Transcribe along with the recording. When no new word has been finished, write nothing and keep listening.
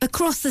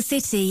Across the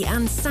city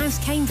and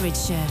South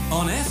Cambridgeshire.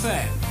 On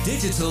FM,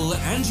 digital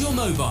and your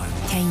mobile.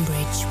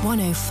 Cambridge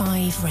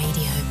 105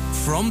 Radio.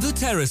 From the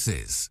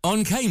Terraces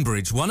on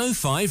Cambridge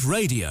 105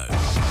 Radio.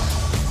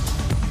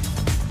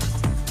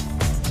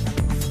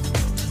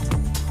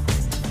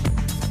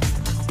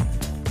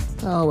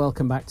 Oh,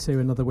 welcome back to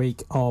another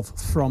week of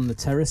From the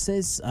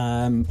Terraces.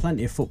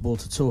 Plenty of football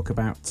to talk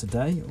about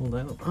today.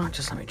 Although,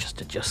 let me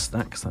just adjust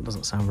that because that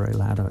doesn't sound very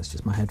loud. Oh, it's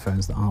just my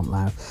headphones that aren't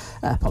loud.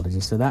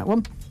 Apologies for that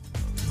one.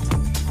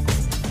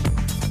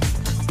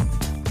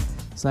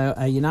 So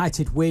a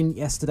United win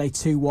yesterday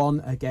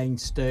 2-1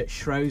 against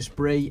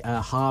Shrewsbury.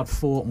 Hard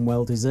fought and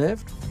well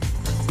deserved.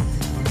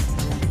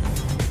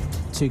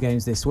 2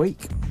 games this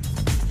week.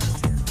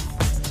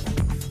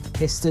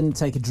 Histon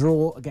take a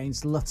draw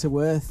against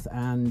Lutterworth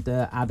and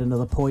add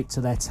another point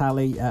to their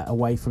tally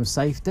away from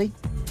safety.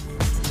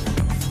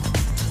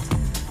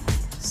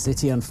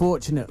 City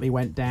unfortunately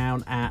went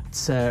down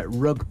at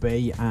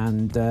Rugby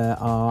and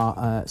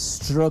are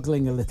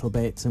struggling a little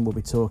bit, and we'll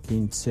be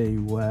talking to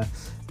Neil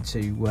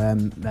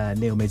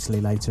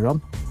Midgley later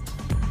on.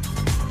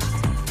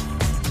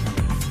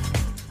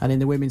 And in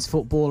the women's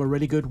football, a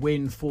really good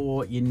win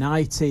for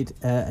United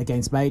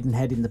against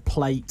Maidenhead in the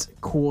Plate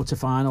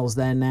quarter-finals.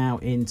 They're now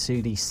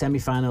into the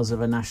semi-finals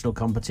of a national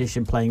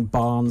competition, playing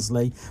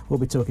Barnsley. We'll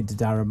be talking to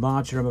Darren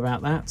Marjoram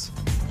about that.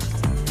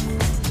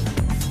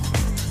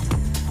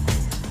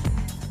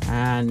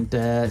 And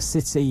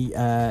City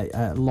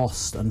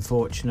lost,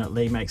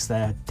 unfortunately, makes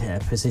their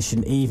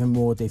position even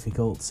more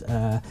difficult.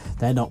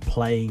 They're not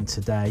playing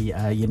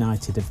today.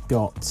 United have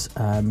got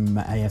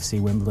AFC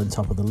Wimbledon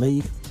top of the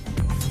league.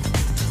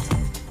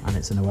 And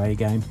it's an away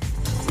game.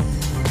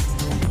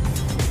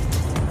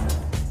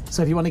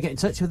 So if you want to get in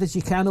touch with us,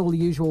 you can all the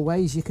usual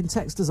ways. You can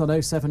text us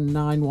on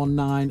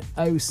 07919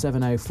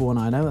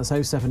 070490. That's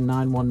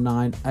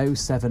 07919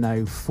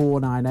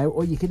 070490.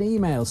 Or you can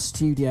email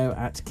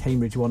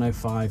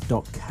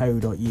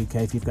studio@cambridge105.co.uk.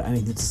 If you've got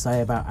anything to say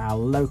about our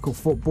local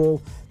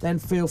football, then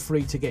feel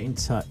free to get in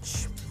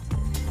touch.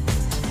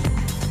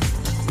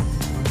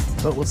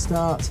 But we'll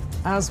start,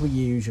 as we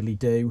usually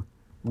do,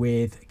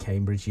 with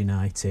Cambridge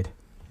United.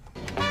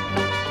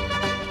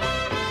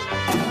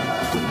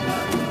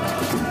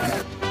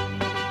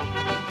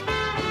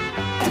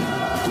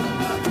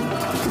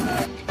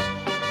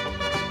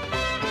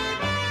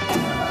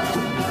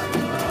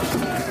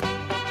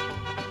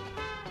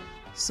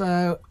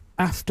 So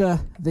after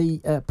the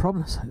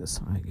problems,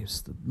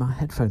 my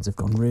headphones have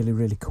gone really,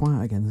 really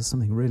quiet again. There's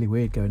something really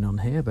weird going on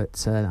here,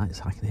 but I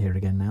can hear it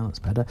again now. That's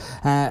better.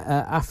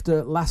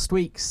 After last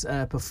week's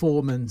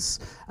performance,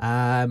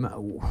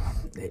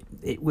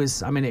 it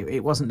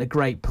wasn't a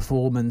great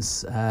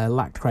performance.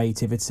 Lacked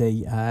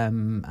creativity,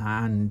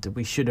 and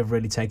we should have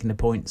really taken the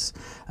points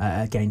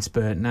against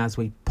Burton, as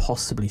we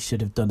possibly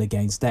should have done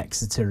against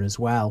Exeter as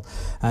well.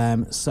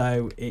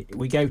 So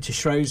we go to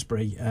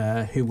Shrewsbury,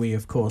 who we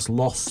of course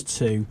lost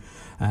to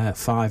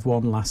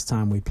 5-1 last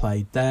time we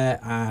played there,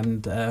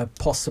 and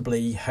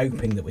possibly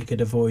hoping that we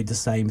could avoid the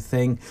same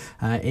thing.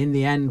 In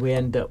the end, we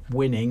end up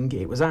winning.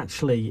 It was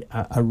actually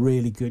a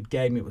really good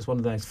game. It was one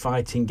of those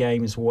fighting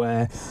games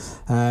where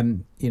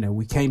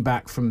we came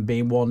back from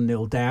being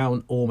 1-0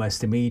 down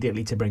almost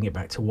immediately to bring it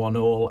back to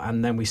 1-1,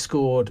 and then we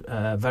scored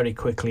very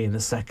quickly in the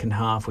second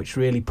half, which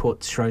really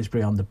put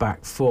Shrewsbury on the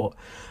back foot.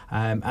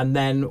 And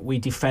then we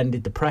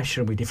defended the pressure,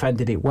 and we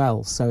defended it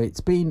well. So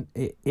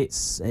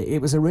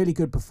it was a really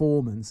good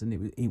performance,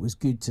 and it was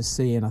good to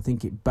see, and I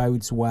think it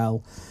bodes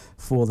well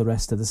for the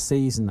rest of the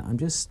season. I'm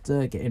just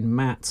getting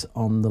Matt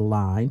on the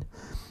line,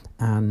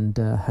 and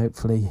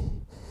hopefully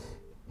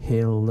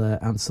he'll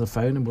answer the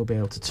phone and we'll be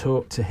able to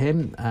talk to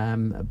him.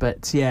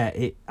 But yeah,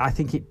 I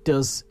think it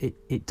does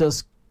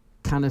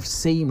kind of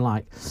seem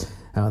like...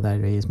 Oh, there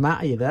he is.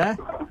 Matt, are you there?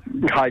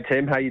 Hi,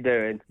 Tim. How you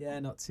doing? Yeah,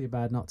 not too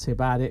bad.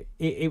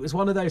 It was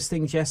one of those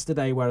things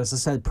yesterday where, as I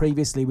said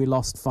previously, we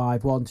lost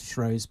 5-1 to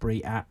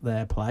Shrewsbury at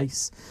their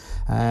place.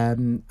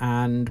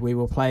 And we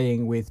were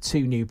playing with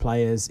 2 new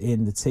players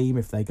in the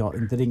team. They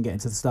didn't get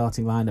into the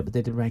starting lineup, but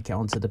they didn't make it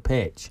onto the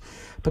pitch.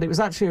 But it was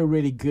actually a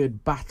really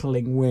good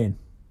battling win.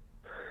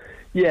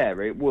 Yeah,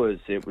 it was.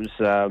 I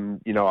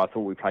thought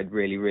we played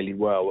really, really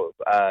well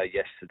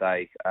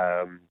yesterday.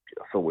 I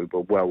thought we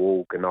were well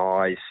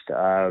organised.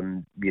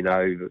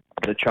 The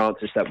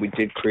chances that we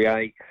did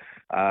create,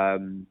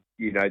 the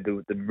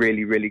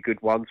really, really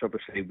good ones,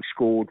 obviously, we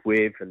scored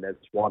with, and there's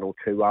 1 or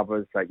 2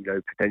 others that,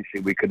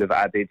 potentially we could have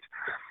added,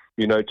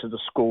 to the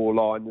score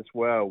line as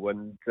well.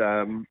 And,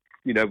 when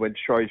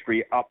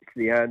Shrewsbury upped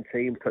the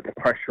ante and put the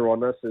pressure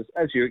on us,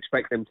 as you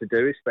expect them to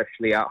do,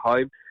 especially at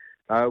home,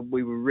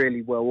 we were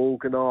really well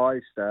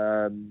organised.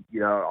 I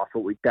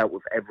thought we dealt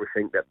with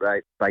everything that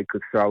they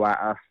could throw at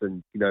us,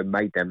 and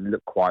made them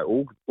look quite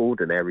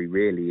ordinary,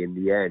 really, in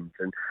the end.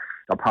 And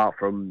apart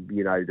from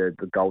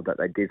the goal that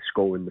they did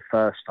score in the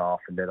first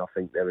half, and then I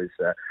think there was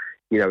a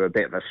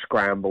bit of a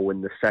scramble in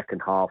the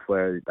second half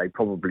where they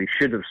probably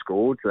should have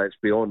scored. Let's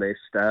be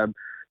honest.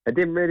 they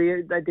didn't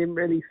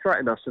really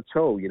threaten us at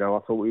all. You know, I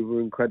thought we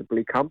were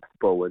incredibly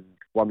comfortable. And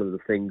one of the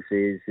things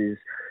is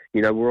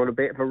you know, we're on a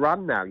bit of a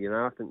run now. You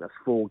know, I think that's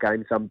 4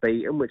 games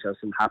unbeaten, which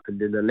hasn't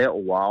happened in a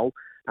little while.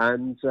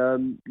 And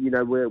you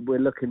know, we're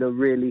looking a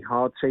really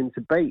hard team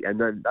to beat, and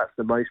then that's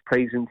the most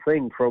pleasing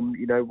thing from,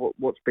 you know,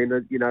 what's been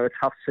a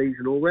tough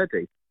season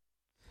already.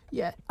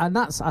 Yeah, and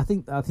I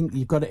think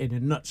you've got it in a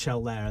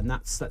nutshell there, and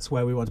that's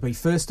where we want to be.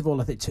 First of all,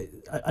 I think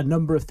a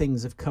number of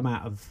things have come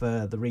out of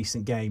the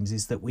recent games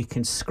is that we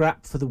can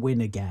scrap for the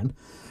win again.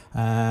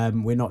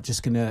 We're not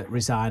just going to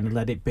resign and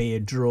let it be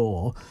a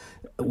draw.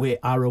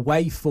 Our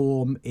away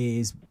form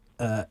is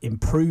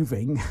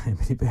improving.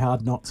 It'd be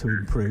hard not to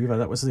improve.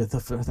 That was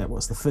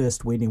the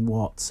first win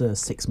in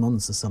 6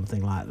 months or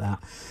something like that.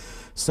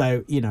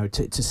 So, you know,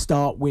 to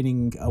start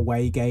winning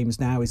away games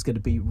now is going to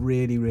be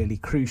really, really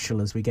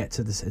crucial as we get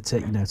to this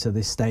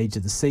stage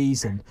of the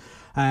season.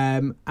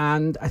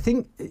 And I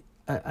think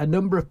a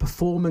number of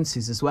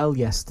performances as well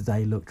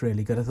yesterday looked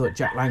really good. I thought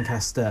Jack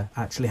Lancaster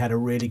actually had a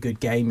really good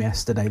game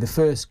yesterday. The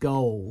first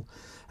goal,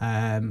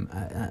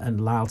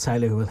 and Lyle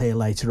Taylor, who we'll hear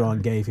later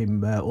on, gave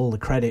him all the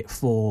credit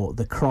for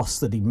the cross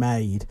that he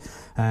made.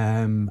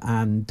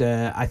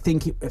 I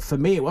think for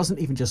me, it wasn't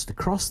even just the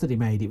cross that he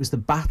made. It was the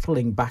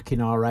battling back in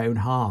our own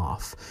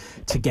half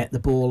to get the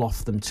ball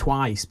off them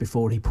twice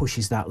before he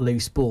pushes that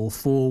loose ball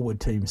forward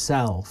to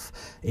himself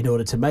in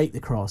order to make the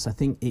cross. I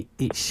think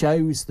it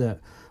shows that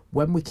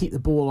when we keep the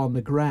ball on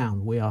the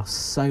ground, we are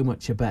so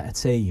much a better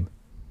team.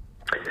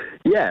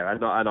 Yeah,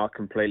 and I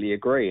completely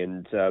agree,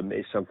 and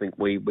it's something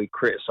we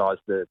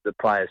criticised the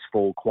players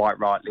for quite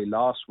rightly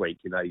last week.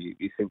 You know, you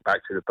think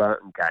back to the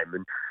Burton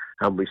game,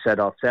 and we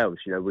said ourselves,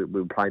 you know, we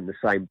were playing the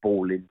same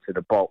ball into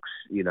the box,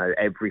 you know,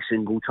 every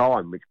single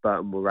time, which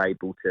Burton were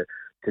able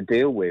to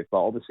deal with.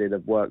 But obviously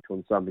they've worked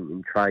on something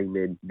in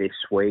training this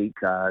week,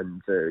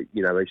 and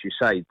you know, as you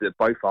say,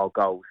 both our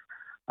goals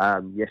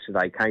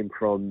yesterday came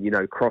from, you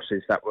know,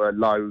 crosses that were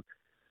low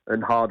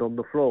and hard on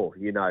the floor,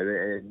 you know,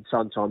 and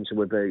sometimes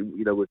with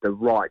the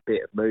right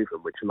bit of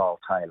movement, which Lyle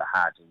Taylor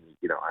had. And,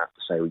 you know, I have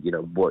to say,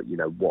 what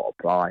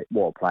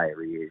a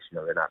player he is, you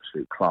know, an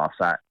absolute class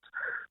act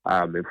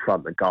in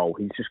front of the goal.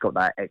 He's just got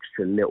that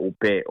extra little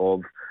bit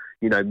of,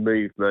 you know,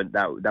 movement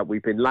that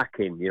we've been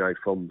lacking, you know,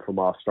 from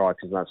our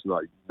strikers. That's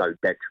no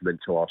detriment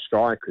to our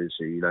strikers,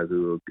 you know,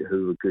 who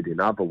are good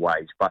in other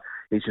ways. But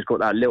he's just got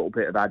that little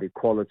bit of added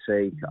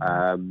quality,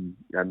 and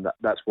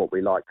that's what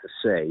we like to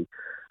see.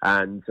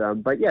 And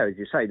but yeah, as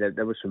you say,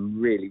 there were some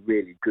really,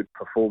 really good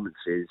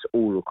performances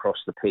all across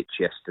the pitch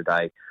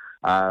yesterday.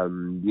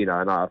 You know,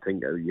 and I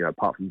think, you know,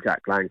 apart from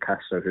Jack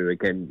Lancaster, who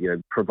again, you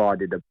know,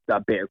 provided a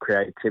bit of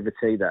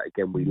creativity that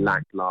again we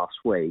lacked last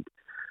week.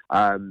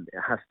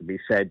 It has to be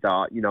said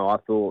that, you know, I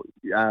thought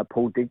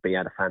Paul Digby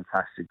had a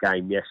fantastic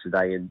game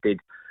yesterday and did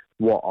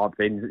what I've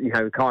been, you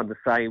know, kind of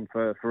saying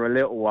for a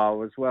little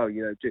while as well.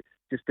 You know,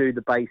 just do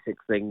the basic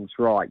things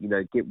right. You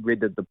know, get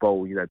rid of the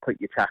ball. You know, put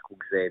your tackles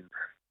in.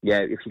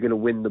 Yeah, if you're going to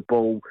win the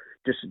ball,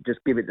 just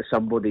give it to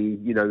somebody,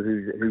 you know,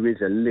 who is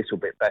a little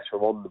bit better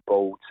on the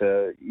ball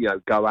to, you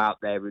know, go out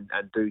there and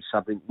do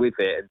something with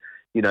it. And,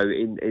 you know,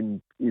 in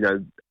you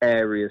know,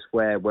 areas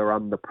where we're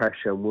under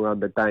pressure and we're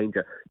under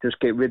danger, just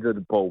get rid of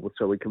the ball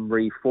so we can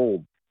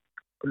reform.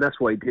 And that's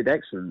what he did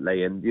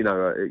excellently. And, you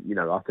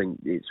know, I think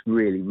it's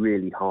really,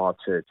 really hard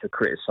to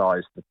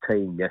criticise the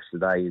team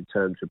yesterday in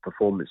terms of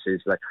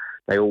performances.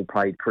 They all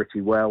played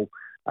pretty well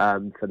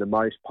for the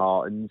most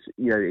part. And,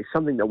 you know, it's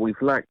something that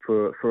we've lacked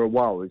for a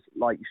while. Is,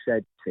 like you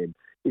said, Tim,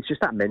 it's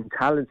just that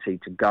mentality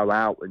to go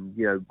out and,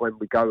 you know, when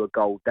we go a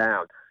goal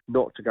down,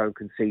 not to go and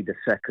concede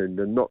a second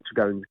and not to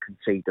go and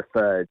concede the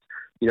third.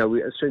 You know,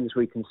 as soon as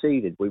we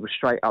conceded, we were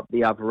straight up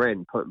the other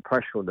end, putting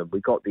pressure on them. We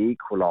got the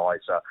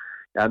equaliser.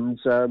 And,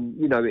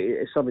 you know,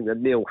 it's something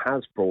that Neil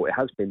has brought. It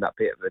has been that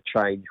bit of a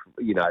change,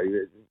 you know,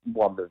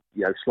 one of,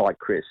 you know, slight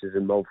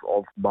criticism of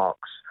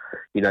Mark's,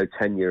 you know,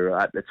 tenure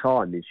at the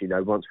time is, you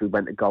know, once we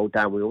went a goal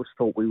down, we always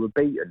thought we were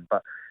beaten.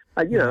 But,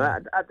 you know,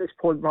 at this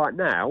point right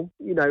now,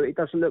 you know, it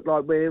doesn't look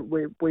like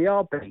we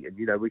are beaten.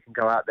 You know, we can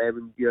go out there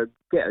and, you know,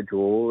 get a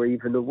draw or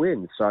even a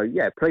win. So,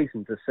 yeah,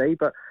 pleasing to see.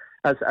 But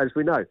as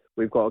we know,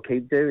 we've got to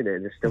keep doing it.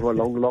 There's still a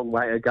long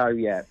way to go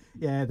yet.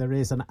 Yeah, there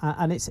is. And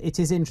it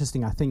is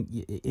interesting. I think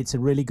it's a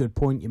really good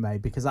point you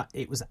made, because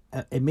it was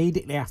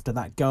immediately after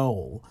that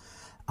goal,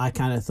 I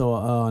kind of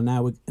thought, oh,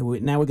 now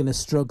we're going to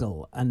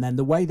struggle. And then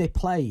the way they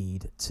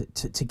played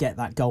to get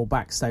that goal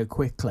back so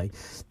quickly,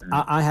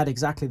 I had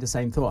exactly the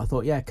same thought. I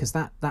thought, yeah, because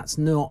that's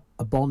not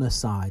a Bonner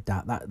side.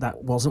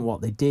 That wasn't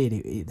what they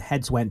did.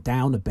 Heads went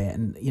down a bit,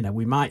 and, you know,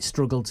 we might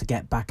struggle to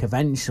get back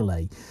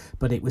eventually,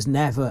 but it was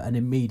never an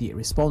immediate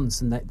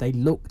response. And they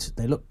looked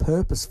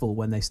purposeful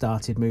when they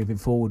started moving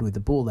forward with the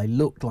ball. They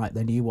looked like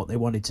they knew what they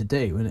wanted to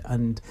do,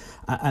 and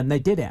they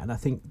did it. And I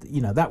think,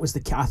 you know, that was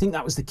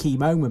the key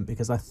moment,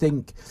 because I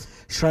think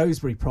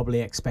Shrewsbury probably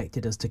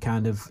expected us to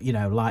kind of, you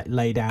know, like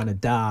lay down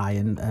and die,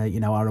 and you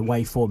know, our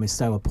away form is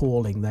so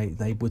appalling.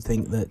 They would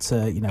think that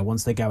you know,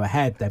 once they go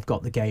ahead, they've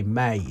got the game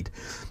made.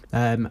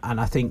 And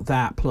I think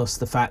that, plus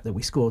the fact that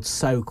we scored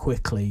so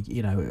quickly,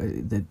 you know,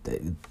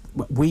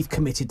 we've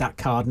committed that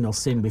cardinal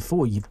sin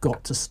before. You've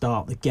got to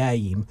start the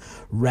game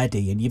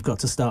ready, and you've got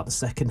to start the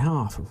second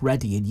half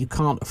ready, and you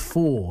can't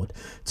afford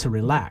to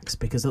relax,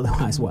 because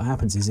otherwise what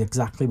happens is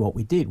exactly what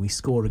we did. We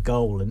score a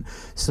goal, and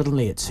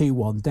suddenly at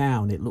 2-1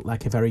 down, it looked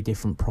like a very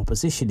different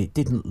proposition. It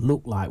didn't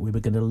look like we were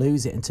going to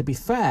lose it. And to be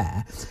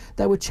fair,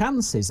 there were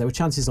chances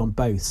on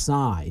both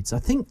sides. I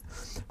think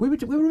we were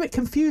a bit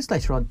confused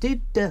later on.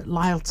 Did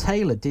Lyle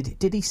Taylor,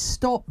 did he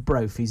stop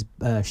Brophy's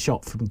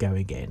shot from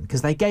going in?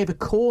 Because they gave a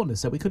corner,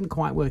 so we couldn't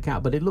quite work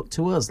out, but it looked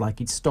to us like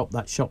he'd stopped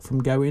that shot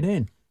from going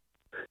in.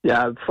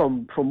 Yeah,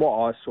 from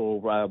what I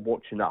saw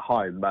watching at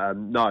home,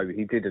 no,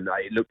 he didn't.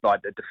 It looked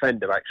like the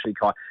defender actually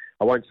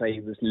I won't say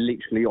he was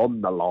literally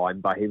on the line,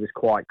 but he was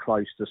quite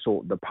close to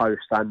sort of the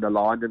post and the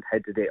line and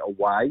headed it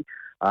away.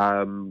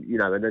 And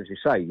as you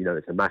say,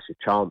 it's a massive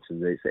chance,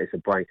 and it's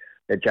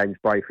a James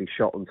Brophy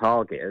shot on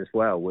target as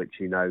well, which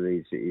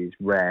is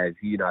rare,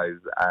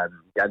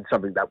 and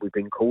something that we've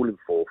been calling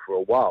for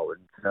a while.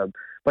 And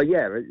but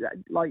yeah,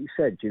 like you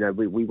said,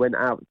 we went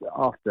out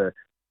after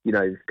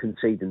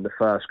conceding the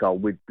first goal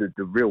with the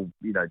real,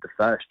 the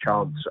first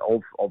chance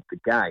of the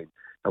game,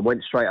 and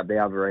went straight up the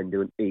other end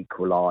and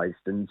equalised.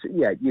 And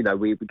yeah,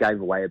 we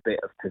gave away a bit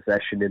of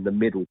possession in the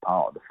middle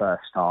part of the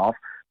first half.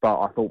 But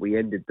I thought we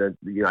ended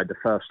the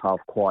first half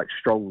quite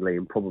strongly,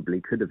 and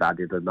probably could have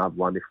added another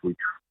one if we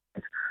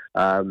tried.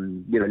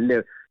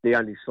 The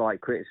only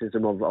slight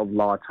criticism of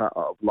Lyle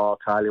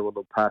Taylor on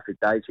the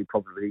perfect days, he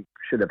probably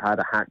should have had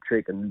a hat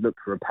trick and looked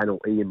for a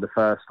penalty in the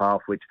first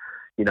half, which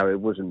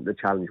the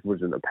challenge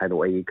wasn't a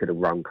penalty. He could have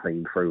run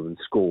clean through and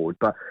scored.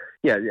 But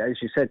yeah,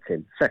 as you said,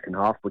 Tim, second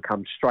half we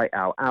come straight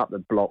out the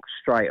block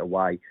straight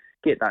away,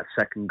 get that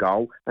second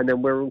goal, and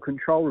then we're in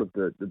control of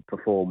the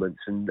performance.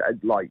 And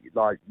like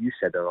you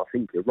said, and I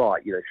think you're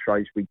right,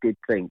 Shrewsbury did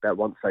think that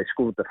once they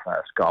scored the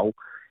first goal,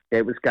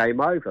 it was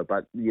game over.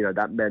 But,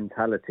 that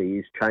mentality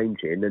is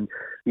changing. And,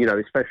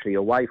 especially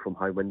away from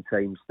home, when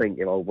teams think,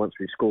 once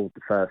we scored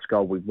the first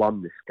goal, we've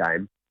won this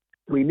game.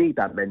 We need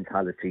that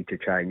mentality to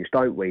change,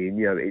 don't we? And,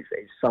 it's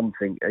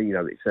something,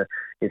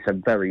 it's a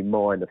very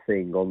minor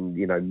thing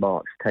on,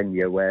 Mark's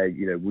tenure, where,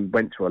 we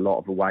went to a lot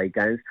of away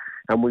games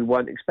and we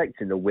weren't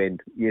expecting to win,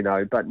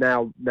 but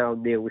now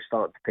Neil is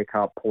starting to pick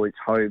up points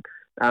home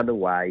and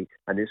away,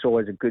 and it's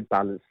always a good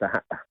balance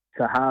to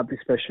have,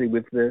 especially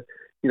with the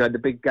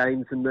big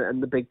games and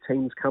the big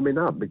teams coming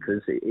up,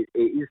 because it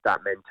is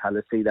that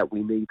mentality that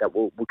we need that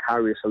will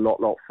carry us a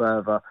lot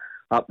further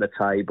up the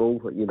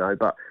table,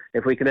 but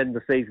if we can end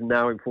the season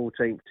now in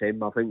 14th,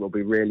 Tim, I think we'll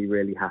be really,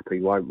 really happy,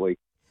 won't we?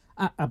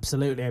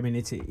 Absolutely. I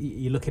mean,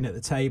 you're looking at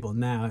the table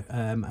now.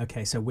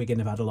 Okay, so Wigan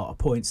have had a lot of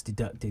points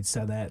deducted,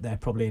 so they're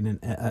probably in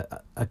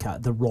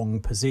the wrong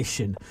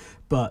position.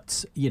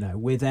 But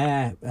with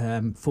their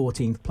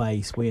 14th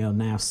place, we are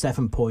now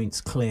 7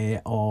 points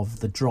clear of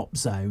the drop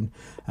zone.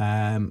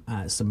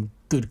 Some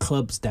good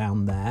clubs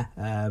down there.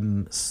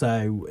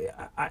 So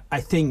I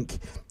think.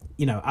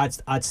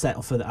 I'd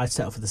settle for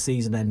the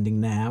season ending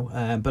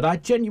now, but I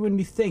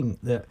genuinely think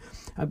that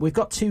we've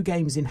got 2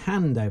 games in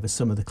hand over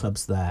some of the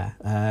clubs there,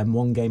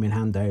 1 game in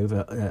hand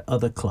over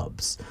other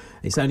clubs.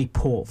 It's only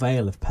Port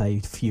Vale have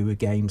played fewer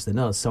games than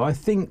us, so I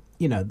think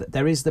that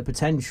there is the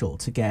potential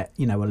to get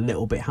a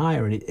little bit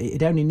higher, and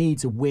it only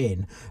needs a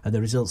win and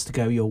the results to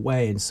go your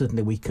way, and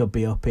suddenly we could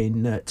be up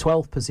in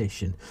 12th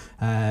position,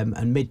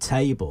 and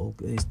mid-table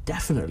is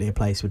definitely a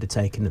place we'd have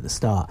taken at the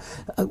start.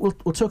 We'll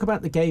talk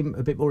about the game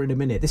a bit more in a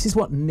minute. This is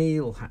what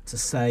Neil had to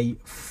say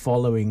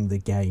following the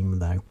game,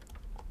 though.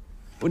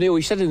 Well, Neil,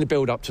 you said in the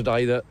build-up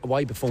today that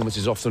away performance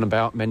is often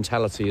about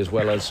mentality as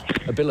well as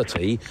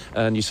ability,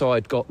 and your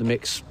side got the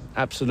mix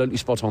absolutely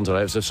spot on today.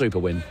 It was a super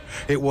win.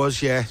 It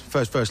was, yeah.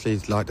 Firstly,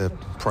 I'd like to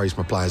praise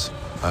my players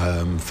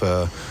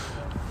for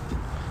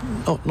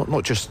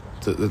not just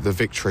the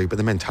victory, but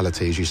the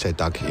mentality, as you said,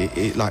 Doug.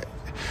 The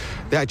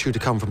attitude to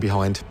come from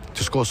behind,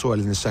 to score so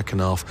early in the second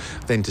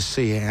half, then to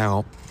see it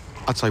out,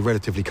 I'd say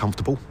relatively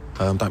comfortable.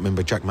 Don't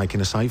remember Jack making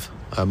a save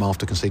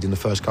after conceding the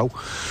first goal.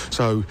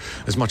 So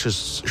as much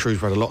as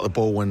Shrewsbury had a lot of the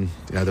ball and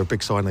they're a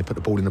big side and they put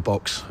the ball in the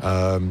box,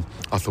 I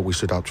thought we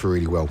stood up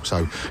really well.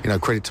 So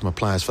credit to my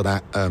players for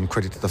that.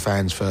 Credit to the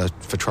fans for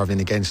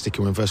travelling again,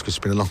 sticking with us, because it's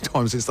been a long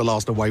time since the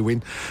last away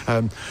win.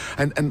 And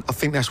I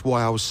think that's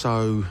why I was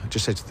so,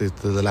 just said to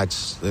the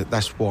lads,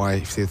 that's why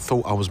if they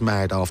thought I was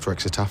mad after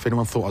Exeter, if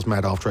anyone thought I was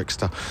mad after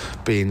Exeter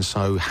being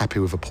so happy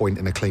with a point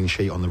and a clean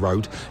sheet on the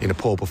road in a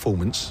poor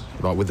performance,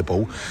 like with the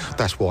ball,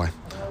 that's why.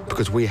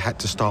 Because we had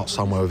to start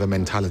somewhere with a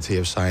mentality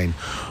of saying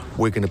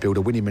we're going to build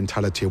a winning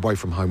mentality away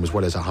from home as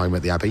well as at home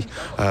at the Abbey,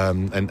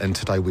 and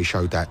today we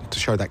showed that, to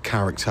show that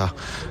character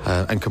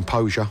and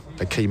composure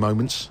at key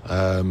moments,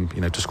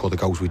 to score the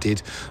goals we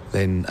did,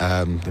 then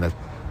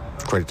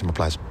credit to my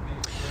players.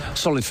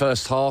 Solid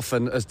first half,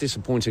 and as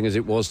disappointing as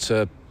it was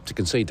to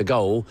concede the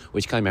goal,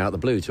 which came out of the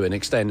blue to an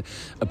extent,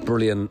 a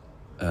brilliant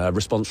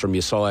response from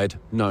your side,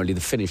 not only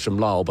the finish from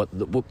Lyle, but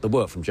the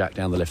work from Jack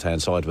down the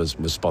left-hand side was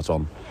spot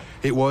on.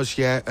 It was,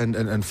 yeah,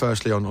 and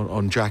firstly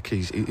on Jack,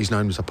 he's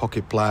known as a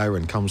pocket player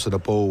and comes to the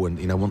ball and,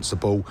 wants the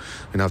ball.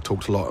 I've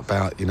talked a lot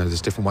about,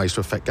 there's different ways to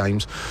affect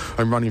games,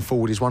 and running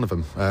forward is one of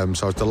them.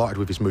 So I was delighted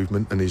with his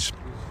movement and his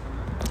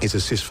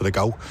assist for the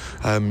goal.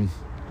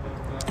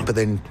 But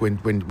then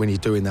when you're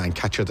doing that, and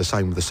Catcher the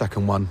same with the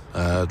second one,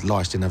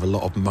 Lice didn't have a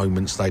lot of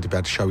moments they'd be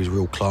able to show his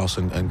real class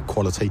and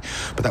quality,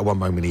 but that one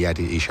moment he had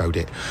it, he showed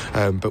it.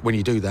 But when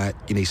you do that,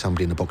 you need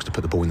somebody in the box to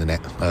put the ball in the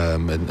net,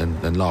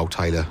 and Lyle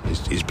Taylor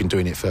he's been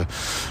doing it for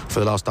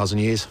the last dozen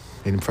years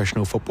in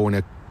professional football,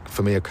 and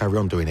for me, I'll carry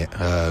on doing it.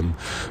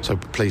 So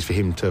pleased for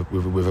him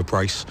with a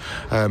brace.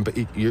 But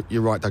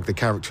you're right, Doug, the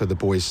character of the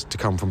boys to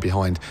come from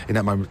behind in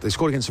that moment. They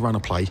scored against the run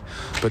of play,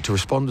 but to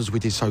respond as we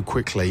did so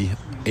quickly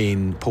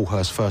in Paul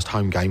Hurst's first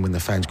home game when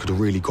the fans could have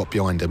really got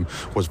behind them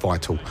was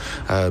vital.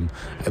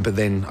 But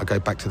then I go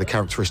back to the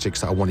characteristics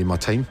that I want in my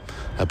team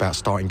about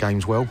starting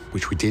games well,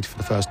 which we did for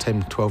the first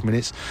 10, 12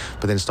 minutes,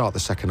 but then start the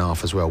second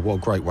half as well. What a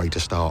great way to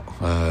start.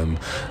 And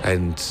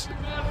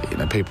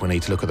people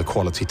need to look at the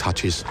quality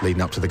touches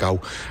leading up to the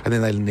goal, and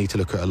then they need to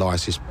look at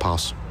Elias's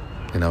pass,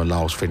 and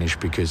Lyle's finish,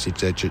 because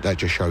that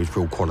just shows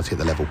real quality at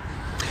the level.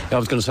 I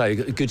was going to say,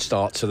 a good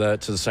start to the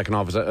second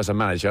half as a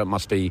manager. It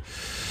must be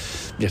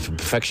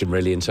perfection,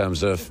 really, in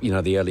terms of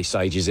the early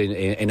stages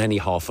in any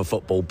half of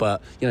football.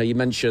 But you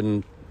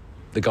mentioned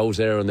the goals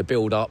there and the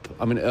build-up.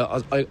 I mean,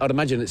 I'd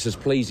imagine it's as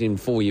pleasing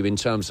for you in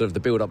terms of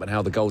the build-up and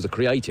how the goals are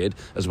created,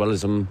 as well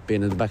as them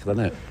being in the back of the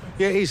net.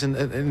 Yeah, it is,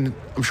 and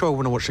I'm sure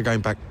when I watch the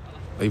game back,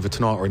 either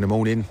tonight or in the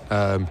morning,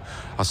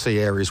 I see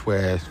areas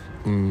where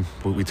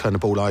we turn the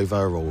ball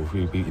over, or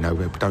we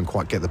don't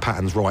quite get the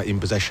patterns right in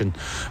possession.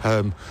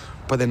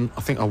 But then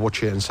I think I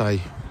watch it and say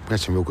we had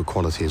some real good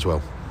quality as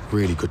well.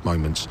 Really good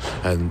moments,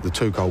 and the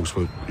two goals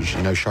were,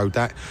 showed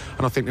that.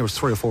 And I think there was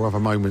 3 or 4 other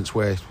moments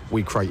where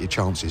we created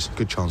chances,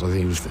 good chances. I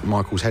think it was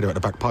Michael's header at the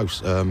back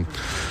post.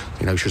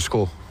 Should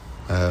score.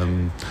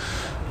 So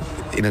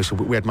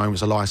we had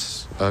moments of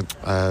Lice.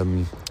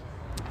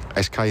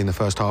 SK in the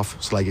first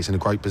half, Slade gets in a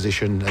great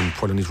position and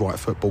put on his right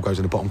foot, ball goes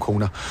in the bottom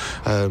corner.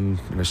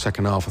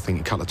 Second half, I think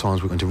a couple of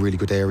times we went into really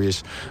good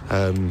areas.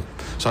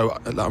 So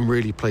I'm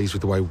really pleased with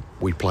the way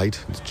we played,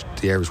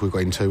 the areas we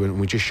got into, and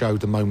we just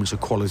showed the moments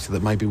of quality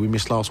that maybe we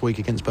missed last week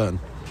against Burton.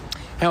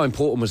 How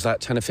important was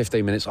that 10 or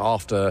 15 minutes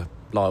after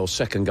Lyle's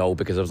second goal?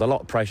 Because there was a lot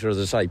of pressure, as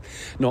I say,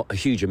 not a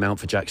huge amount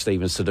for Jack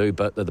Stevens to do,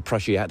 but the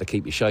pressure you had to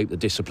keep your shape, the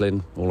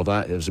discipline, all of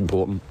that, it was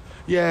important.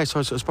 Yeah, so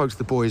I spoke to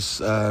the boys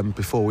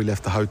before we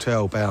left the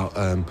hotel about,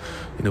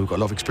 we've got a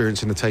lot of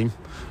experience in the team,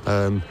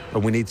 and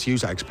we need to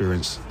use that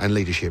experience and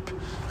leadership.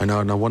 And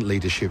I want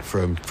leadership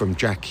from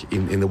Jack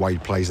in the way he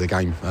plays the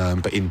game,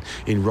 but in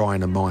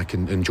Ryan and Mike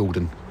and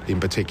Jordan in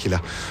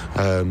particular.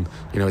 In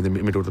the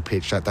middle of the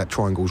pitch, that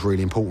triangle is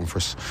really important for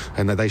us,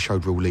 and they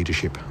showed real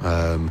leadership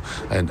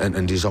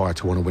and desire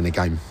to want to win a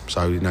game.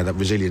 So that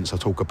resilience I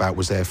talk about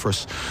was there for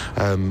us,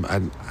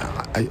 and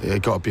I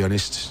got to be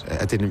honest,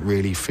 I didn't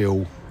really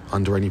feel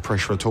under any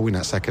pressure at all in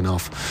that second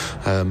half.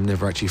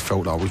 Never actually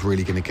felt like I was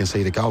really going to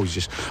concede a goal.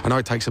 I know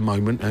it takes a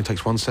moment, and it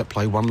takes one set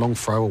play, one long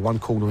throw, or one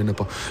corner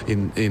to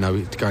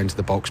go into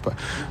the box. But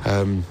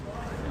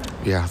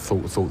I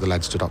thought the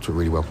lads stood up to it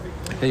really well.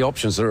 The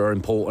options are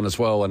important as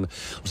well, and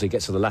obviously get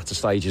to the latter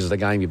stages of the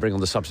game, you bring on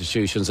the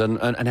substitutions,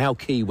 and how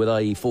key were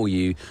they for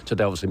you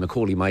today? Obviously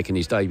Macaulay making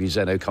his debut,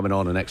 Zeno coming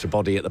on, an extra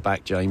body at the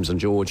back, James and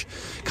George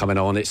coming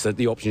on. It's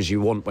the options you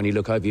want when you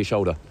look over your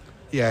shoulder.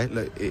 Yeah,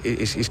 look,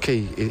 it's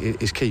key.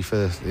 It's key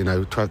for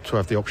to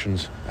have the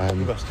options.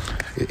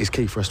 It's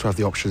key for us to have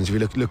the options. If you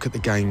look at the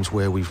games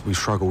where we've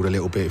struggled a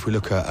little bit, if we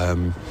look at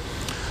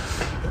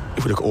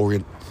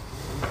Orient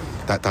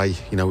that day,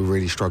 we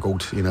really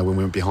struggled. When we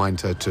went behind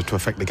to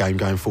affect the game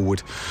going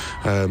forward.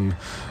 So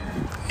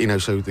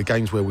the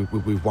games where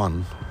we've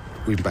won,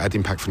 we've had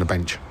impact from the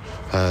bench.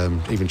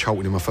 Even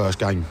Charlton in my first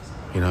game.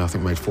 I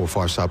think we made 4 or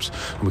 5 subs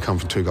and we come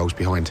from 2 goals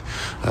behind.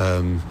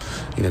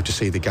 To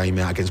see the game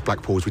out against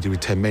Blackpool as we did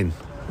with 10 men,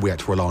 we had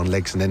to rely on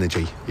legs and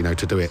energy,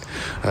 to do it.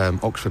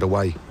 Oxford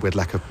away, we had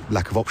lack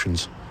of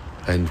options,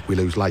 and we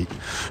lose late.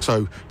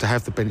 So to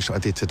have the bench that I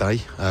did today,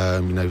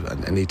 I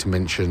need to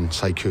mention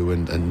Sekou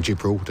and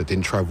Jibril that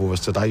didn't travel with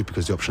us today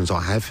because the options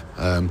I have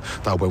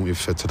that I went with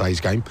for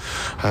today's game,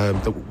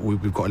 that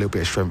we've got a little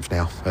bit of strength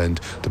now, and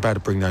to be able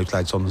to bring those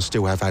lads on and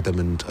still have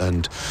Adam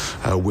and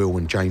Will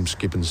and James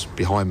Gibbons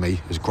behind me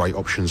as great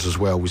options as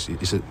well.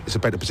 It's a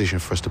better position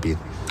for us to be in.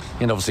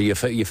 And obviously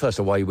your first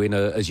away win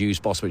as Hughes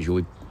boss, which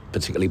you'll be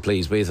particularly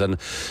pleased with, and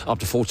up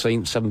to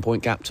 14,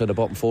 7-point gap to the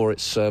bottom 4.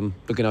 It's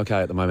looking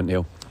okay at the moment,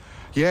 Neil.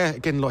 Yeah,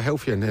 getting a lot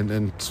healthier,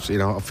 and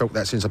I've felt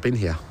that since I've been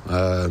here.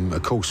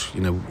 Of course,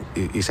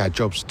 it's our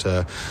jobs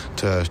to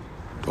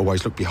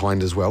always look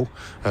behind as well,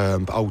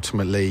 but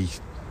ultimately,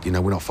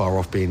 we're not far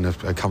off being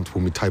a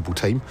comfortable mid-table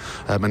team,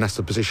 and that's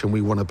the position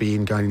we want to be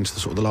in going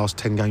into the last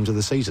 10 games of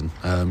the season.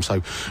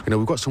 So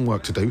we've got some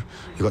work to do.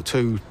 You've got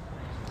two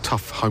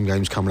tough home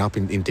games coming up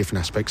in different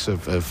aspects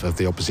of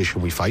the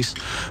opposition we face,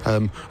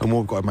 and what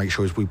we've got to make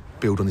sure is we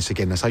build on this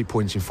again. That's 8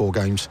 points in 4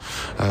 games,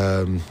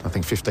 I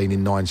think 15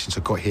 in 9 since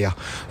I got here.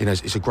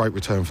 It's a great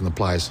return from the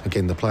players.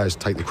 Again, the players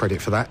take the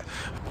credit for that.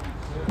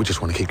 We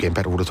just want to keep getting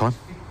better all the time.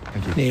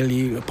 Thank you. Neil,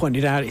 you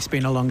pointed out it's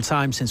been a long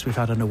time since we've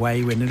had an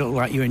away win. It looked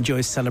like you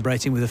enjoyed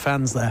celebrating with the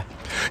fans there.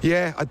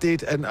 Yeah, I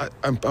did, and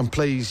I'm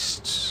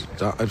pleased.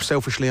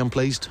 Selfishly, I'm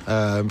pleased.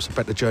 It's a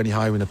better journey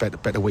home and a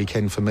better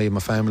weekend for me and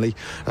my family.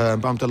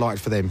 But I'm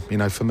delighted for them.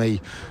 For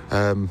me,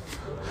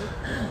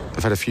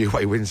 I've had a few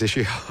away wins this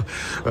year,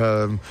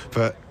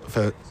 but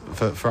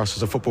for us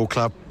as a football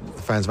club,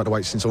 the fans have had to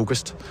wait since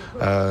August,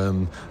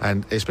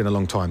 and it's been a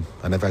long time,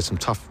 and they've had some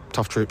tough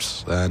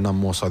trips, none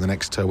more so than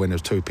Exeter when there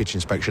was 2 pitch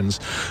inspections,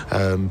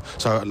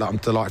 so I'm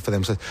delighted for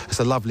them. So it's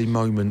a lovely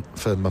moment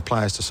for my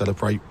players to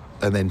celebrate,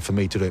 and then for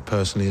me to do it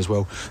personally as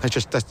well.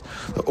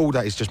 All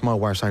that is just my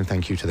way of saying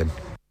thank you to them.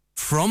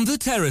 From the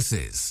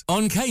Terraces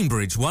on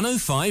Cambridge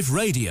 105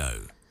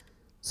 Radio.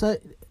 So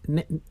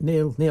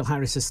Neil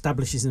Harris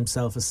establishes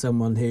himself as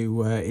someone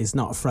who is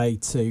not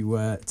afraid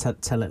to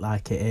tell it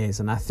like it is,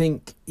 and I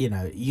think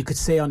you could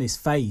see on his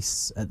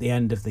face at the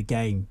end of the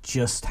game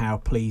just how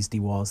pleased he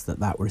was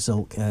that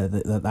result,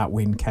 that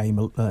win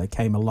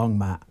came along,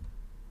 Matt.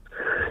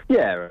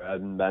 Yeah,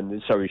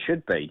 and so it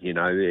should be.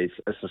 It's,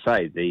 as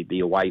I say, the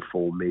away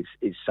form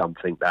is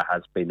something that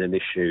has been an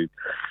issue,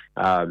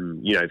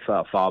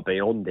 far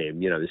beyond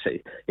him.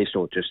 It's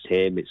not just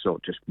him, it's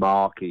not just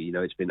Mark.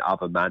 It's been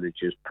other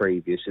managers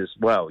previous as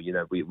well.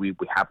 We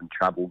haven't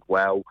travelled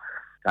well,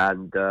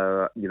 and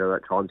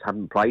at times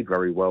haven't played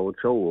very well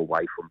at all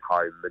away from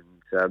home.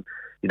 And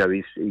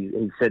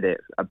he said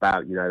it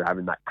about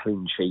having that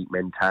clean sheet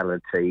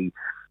mentality,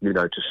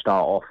 to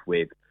start off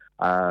with.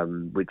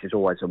 Which is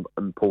always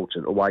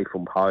important away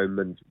from home.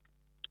 And,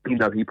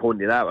 he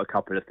pointed out a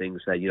couple of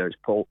things there. It's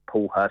Paul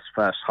Hurst's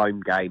first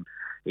home game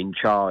in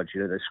charge.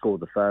 They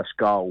scored the first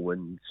goal,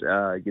 and,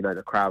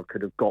 the crowd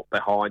could have got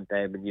behind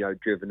them and,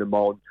 driven them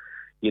on,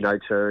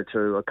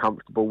 to a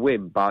comfortable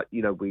win. But,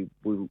 we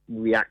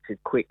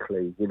reacted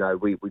quickly.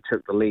 We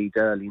took the lead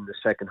early in the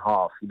second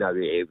half.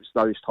 It was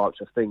those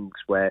types of things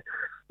where,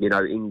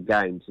 in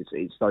games,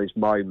 it's those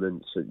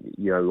moments,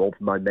 of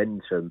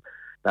momentum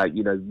that,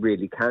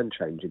 really can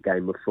change a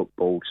game of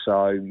football.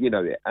 So,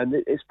 and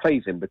it's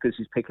pleasing because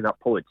he's picking up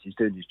points. He's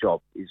doing his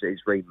job. His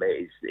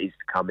remit is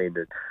to come in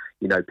and,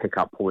 pick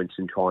up points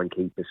and try and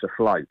keep us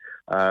afloat.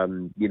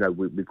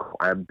 We've got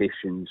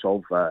ambitions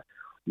of, a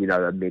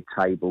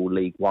mid-table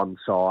League One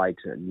side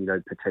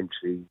and,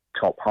 potentially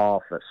top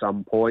half at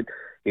some point.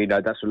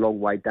 That's a long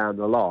way down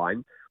the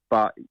line.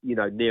 But,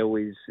 Neil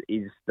is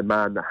the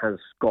man that has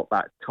got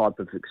that type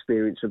of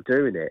experience of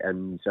doing it.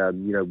 And,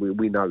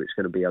 we know it's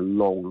going to be a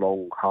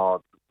long,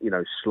 hard,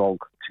 slog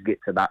to get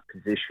to that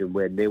position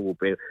where Neil will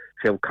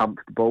feel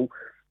comfortable.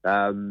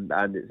 And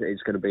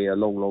it's going to be a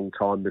long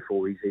time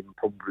before he's even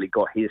probably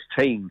got his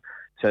team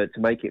to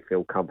make it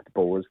feel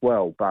comfortable as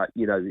well. But,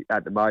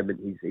 at the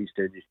moment, he's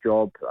doing his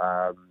job.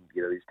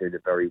 He's doing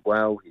it very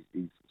well.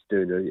 He's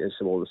doing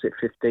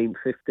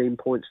 15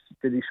 points,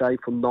 did he say,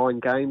 from 9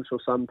 games or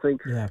something?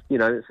 Yeah.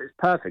 It's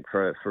perfect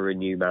for a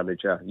new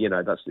manager.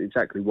 That's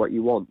exactly what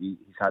you want. He's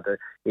had an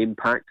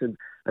impact, and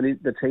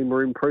the team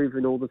are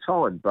improving all the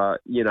time.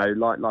 But,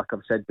 like I've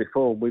said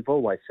before, we've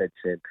always said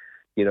to him,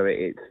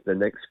 it's the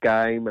next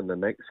game and the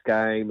next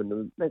game and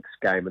the next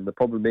game. And the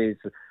problem is,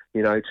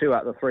 2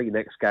 out of the 3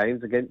 next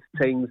games against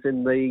teams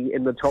in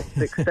the top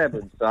 6,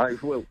 7.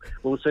 So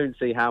we'll soon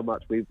see how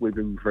much we've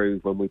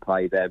improved when we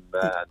play them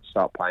and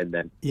start playing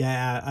them.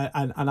 Yeah,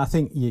 and I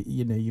think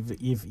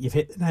you've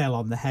hit the nail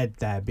on the head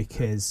there,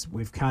 because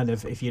we've kind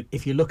of, if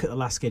you look at the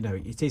last game,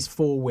 it is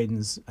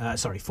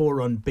 4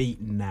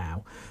 unbeaten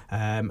now,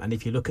 and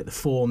if you look at the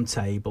form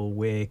table,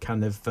 we're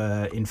kind of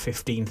in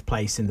 15th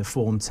place in the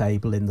form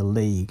table in the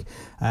league.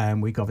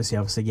 We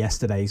obviously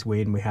yesterday's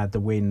win, we had the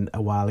win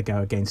a while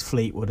ago against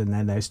Fleetwood, and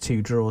then those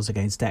 2 draws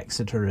against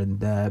Exeter and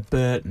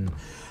Burton.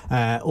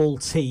 All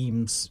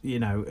teams,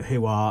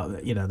 who are,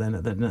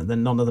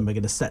 then none of them are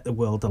going to set the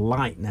world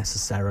alight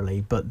necessarily.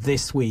 But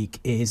this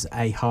week is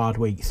a hard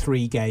week.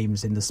 3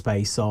 games in the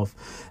space of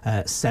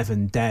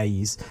 7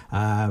 days,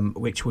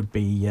 which would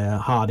be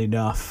hard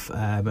enough.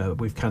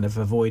 We've kind of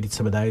avoided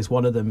some of those.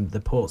 One of them,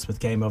 the Portsmouth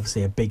game,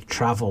 obviously a big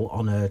travel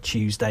on a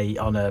Tuesday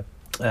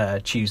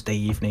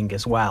evening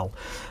as well.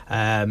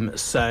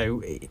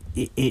 So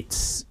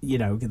it's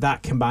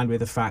that combined with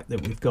the fact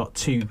that we've got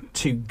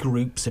two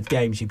groups of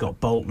games. You've got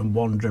Bolton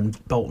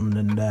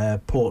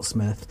and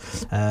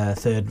Portsmouth,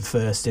 third and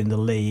first in the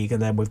league,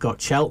 and then we've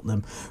got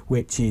Cheltenham,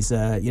 which is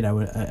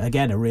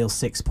again a real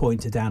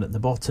 6-pointer down at the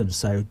bottom.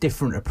 So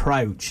different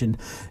approach, and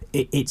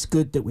it's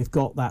good that we've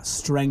got that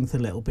strength a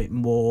little bit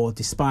more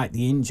despite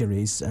the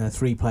injuries.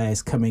 3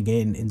 players coming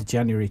in the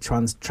January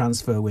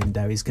transfer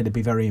window is going to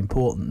be very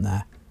important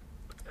there.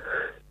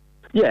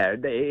 Yeah,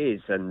 it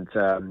is, and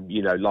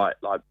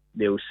like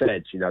Neil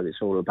said,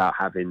 it's all about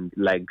having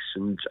legs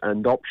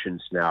and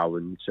options now,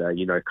 and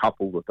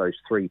coupled with those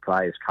 3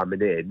 players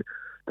coming in,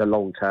 the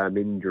long-term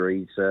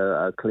injuries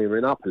are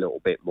clearing up a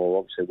little bit more.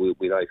 Obviously,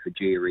 we know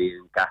Fajiri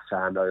and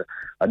Gassan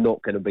are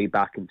not going to be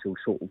back until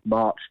sort of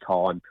March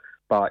time.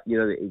 But, you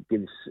know, it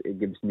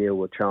gives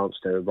Neil a chance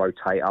to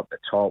rotate up the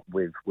top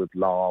with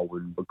Lyle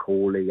and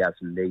Macaulay as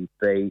need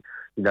be,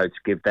 you know,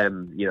 to give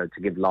them, you know,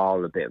 to give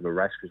Lyle a bit of a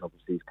rest, because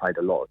obviously he's played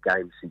a lot of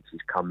games since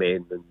he's come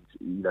in, and,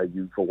 you know,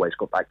 you've always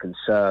got that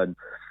concern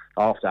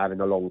after having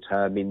a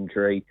long-term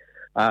injury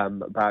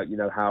about, you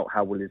know,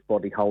 how will his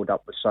body hold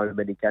up with so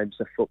many games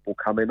of football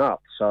coming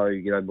up. So,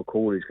 you know,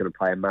 Macaulay's going to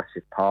play a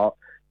massive part.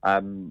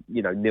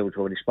 You know, Neil's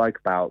already spoke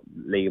about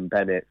Liam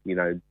Bennett, you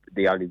know,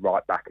 the only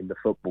right back in the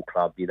football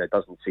club, you know,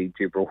 doesn't see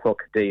Jibril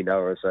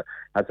Rockadino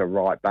as a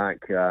right back.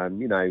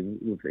 You know,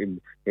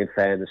 in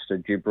fairness to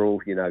Jibril,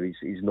 you know,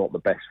 he's not the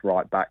best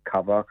right back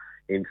cover,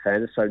 in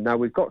fairness. So now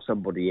we've got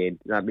somebody in.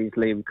 That means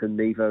Liam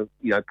can either,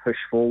 you know, push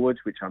forward,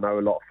 which I know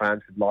a lot of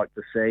fans would like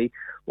to see,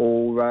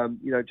 or,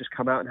 you know, just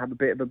come out and have a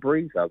bit of a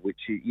breather, which,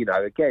 you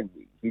know, again,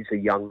 he's a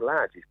young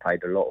lad. He's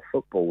played a lot of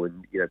football,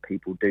 and, you know,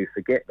 people do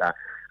forget that.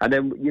 And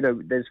then, you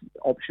know, there's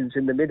options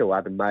in the middle.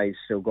 Adam May's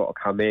still got to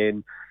come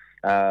in.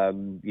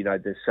 You know,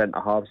 the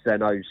centre half,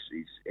 Zeno's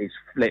is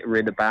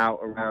flittering about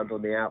around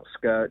on the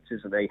outskirts,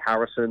 isn't he?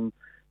 Harrison,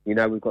 you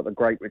know, we've got the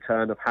great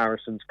return of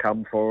Harrison's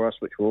come for us,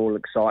 which we're all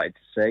excited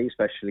to see,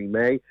 especially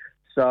me.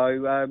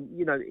 So,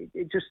 you know,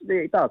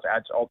 it does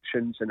adds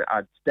options and it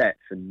adds depth.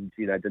 And,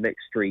 you know, the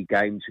next 3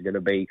 games are going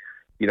to be,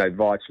 you know,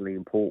 vitally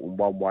important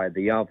one way or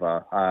the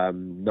other.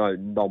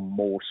 None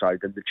more so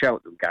than the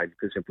Cheltenham game,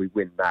 because if we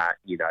win that,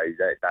 you know,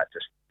 that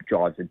just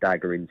drives a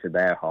dagger into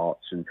their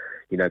hearts, and,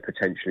 you know,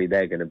 potentially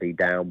they're going to be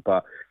down.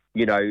 But,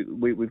 you know,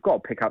 we've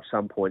got to pick up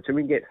some points, and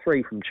we can get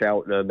 3 from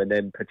Cheltenham and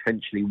then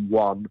potentially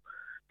 1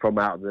 from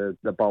out of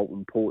the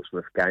Bolton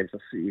Portsmouth games.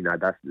 You know,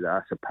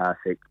 that's a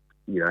perfect,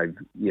 you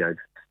know,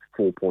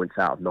 4 points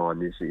out of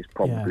 9 is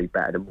probably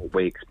better than what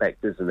we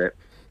expect, isn't it?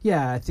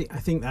 Yeah, I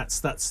think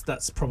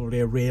that's probably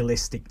a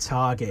realistic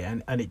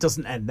target, and it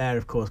doesn't end there,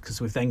 of course,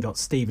 because we've then got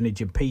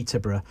Stevenage and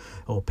Peterborough,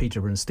 or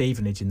Peterborough and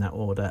Stevenage in that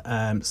order.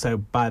 So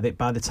by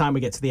the time we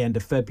get to the end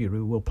of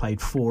February, we'll play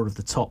 4 of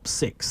the top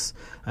 6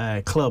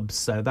 clubs.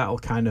 So that'll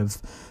kind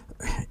of,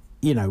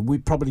 you know, we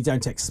probably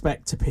don't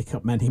expect to pick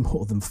up many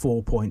more than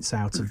 4 points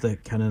out of the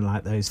kind of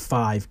like those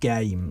 5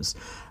 games.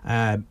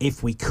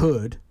 If we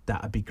could,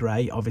 that would be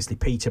great. Obviously,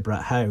 Peterborough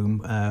at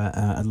home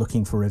are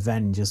looking for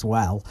revenge as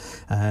well.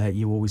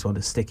 You always want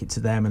to stick it to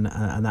them,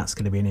 and that's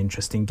going to be an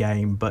interesting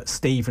game. But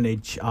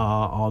Stevenage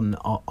are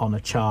on a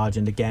charge,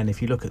 and again,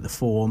 if you look at the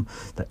form,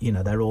 that, you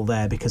know, they're all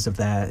there because of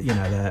their, you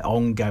know, their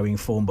ongoing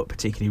form, but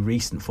particularly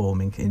recent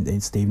form in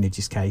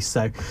Stevenage's case.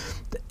 So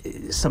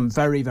some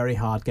very, very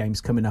hard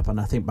games coming up, and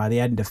I think by the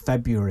end of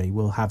February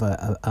we'll have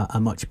a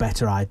much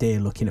better idea,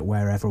 looking at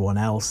where everyone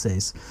else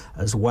is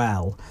as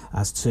well,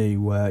 as to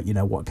you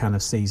know, what kind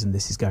of season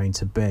this is going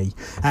to be.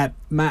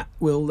 Matt,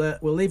 we'll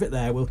leave it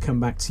there. We'll come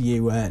back to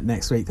you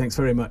next week. Thanks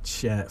very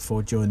much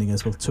for joining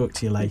us. We'll talk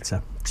to you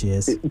later.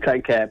 Cheers.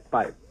 Take care.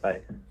 Bye.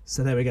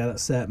 So there we go.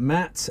 That's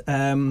Matt.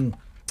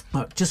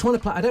 I just want to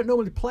play. I don't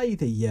normally play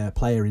the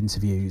player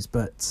interviews,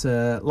 but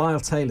Lyle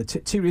Taylor.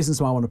 2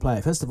 reasons why I want to play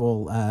it. First of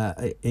all,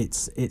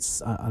 it's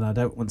and I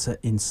don't want to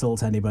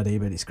insult anybody,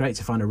 but it's great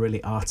to find a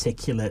really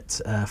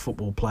articulate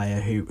football player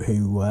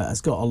who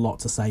has got a lot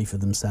to say for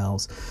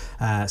themselves.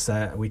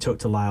 So we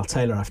talked to Lyle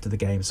Taylor after the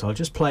game. So I'll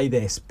just play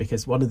this,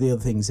 because one of the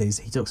other things is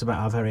he talks about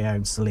our very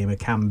own Salim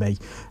Akambi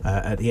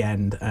at the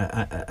end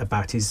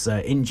about his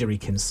injury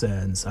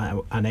concerns,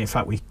 and in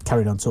fact we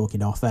carried on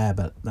talking off air,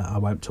 but I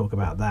won't talk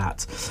about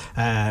that.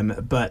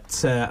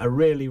 But a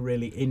really,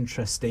 really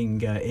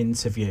interesting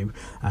interview,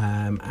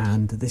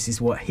 and this is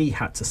what he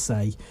had to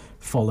say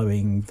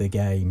following the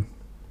game.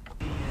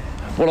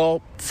 Well,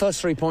 our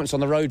first 3 points on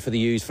the road for the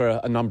U's for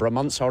a number of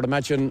months. I would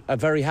imagine a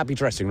very happy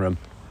dressing room.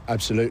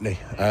 Absolutely.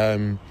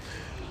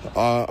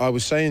 I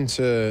was saying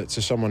to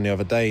someone the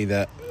other day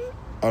that,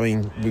 I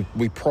mean,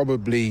 we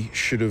probably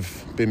should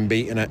have been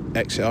beaten at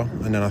Exeter,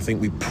 and then I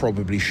think we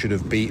probably should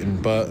have beaten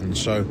Burton.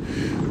 So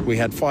we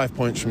had 5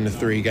 points from the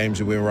 3 games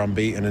that we were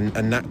unbeaten,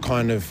 and that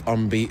kind of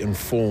unbeaten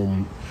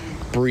form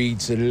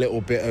breeds a little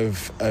bit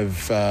of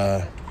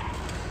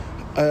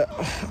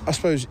I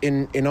suppose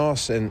in our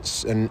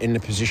sense and in the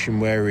position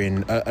we're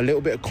in, a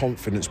little bit of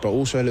confidence, but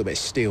also a little bit of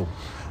steel.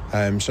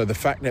 So the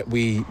fact that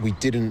we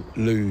didn't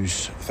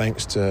lose,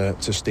 thanks to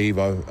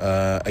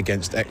Steve-O,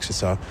 against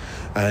Exeter,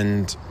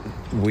 and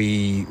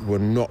we were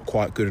not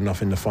quite good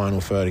enough in the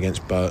final third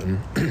against Burton,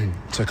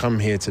 to come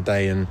here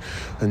today and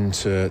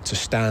to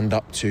stand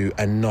up to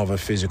another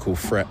physical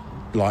threat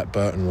like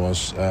Burton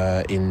was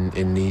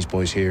in these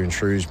boys here in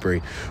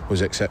Shrewsbury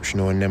was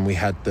exceptional. And then we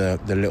had the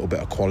little bit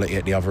of quality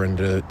at the other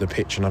end of the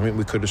pitch, and I think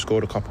we could have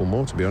scored a couple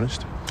more, to be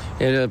honest.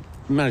 Yeah, the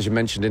manager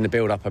mentioned in the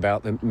build-up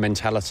about the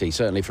mentality,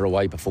 certainly for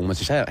away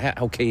performances.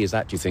 How key is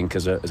that, do you think,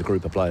 as a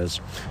group of players?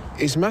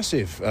 It's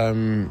massive.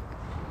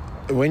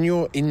 when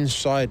you're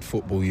inside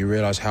football, you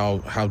realise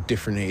how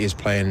different it is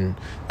playing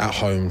at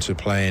home to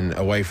playing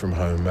away from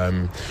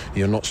home.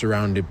 You're not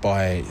surrounded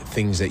by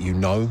things that you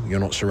know. You're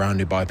not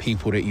surrounded by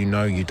people that you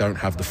know. You don't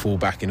have the full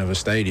backing of a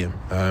stadium.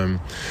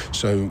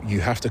 So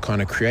you have to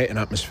kind of create an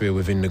atmosphere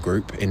within the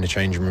group in the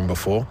changing room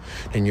before.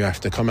 Then you have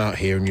to come out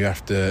here and you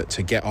have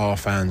to get our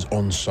fans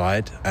on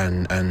side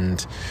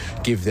and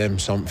give them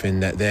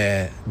something that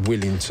they're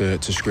willing to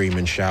scream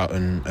and shout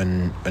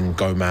and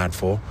go mad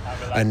for.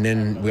 And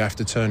then we have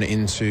to turn it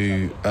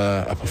into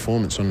a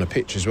performance on the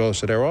pitch as well.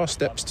 So there are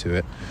steps to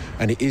it,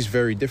 and it is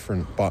very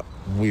different. But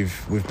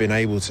we've been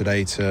able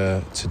today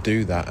to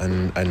do that,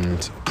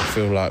 and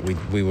feel like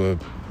we were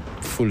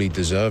fully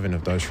deserving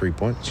of those 3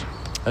 points.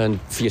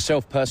 And for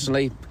yourself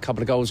personally, a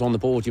couple of goals on the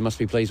board, you must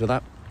be pleased with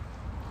that.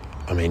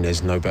 I mean,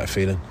 there's no better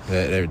feeling.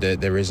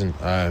 There isn't.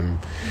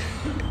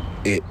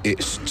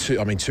 It's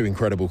two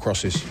incredible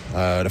crosses.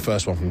 The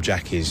first one from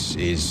Jack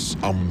is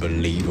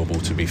unbelievable,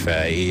 to be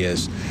fair. He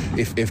is.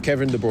 If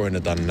Kevin De Bruyne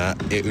had done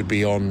that, it would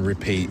be on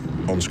repeat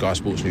on Sky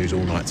Sports News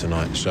all night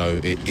tonight.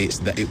 So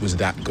it was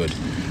that good.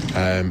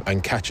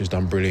 And Catch has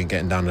done brilliant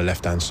getting down the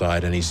left-hand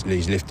side, and he's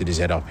lifted his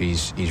head up.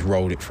 He's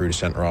rolled it through the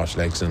centre-half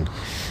legs, and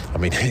I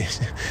mean,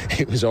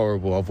 it was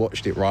horrible. I've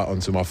watched it right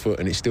onto my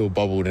foot, and it still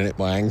bobbled and hit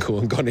my ankle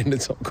and gone in the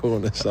top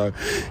corner. So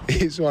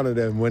it's one of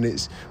them. When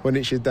it's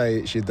your day,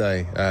 it's your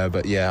day.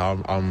 But yeah,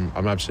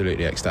 I'm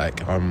absolutely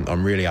ecstatic.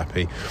 I'm really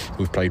happy.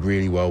 We've played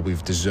really well.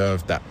 We've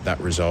deserved that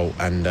result,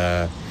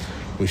 and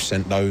we've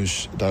sent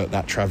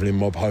that travelling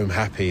mob home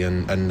happy,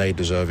 and they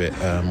deserve it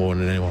more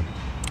than anyone.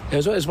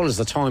 As well as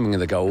the timing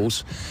of the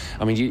goals,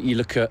 I mean, you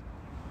look at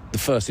the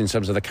first in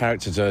terms of the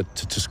character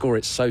to score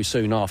it so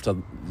soon after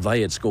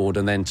they had scored,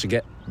 and then to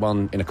get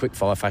one in a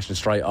quick-fire fashion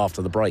straight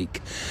after the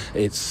break.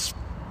 It's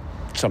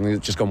something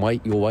that's just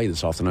gone your way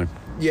this afternoon.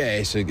 Yeah,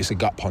 it's a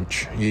gut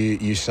punch.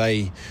 You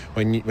say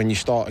when you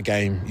start a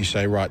game, you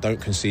say, right,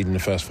 don't concede in the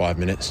first 5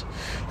 minutes,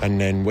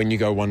 and then when you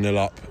go 1-0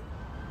 up,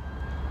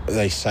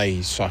 they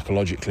say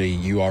psychologically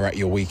you are at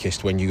your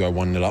weakest when you go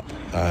 1-0 up.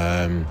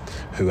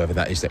 Whoever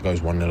that is that goes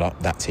 1-0 up,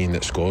 that team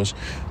that scores,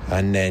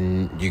 and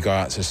then you go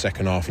out to the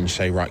second half and you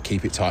say, right,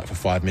 keep it tight for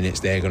 5 minutes.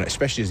 They're going to,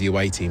 especially as the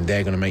away team,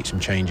 they're going to make some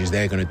changes.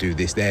 They're going to do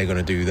this. They're going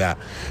to do that,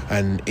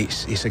 and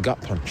it's a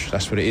gut punch.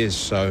 That's what it is.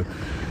 So,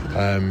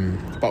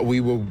 but we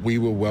were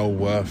well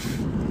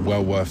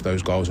worth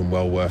those goals and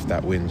well worth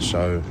that win.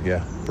 So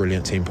yeah,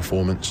 brilliant team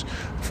performance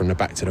from the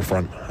back to the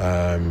front.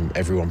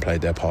 Everyone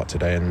played their part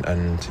today,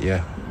 and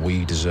yeah,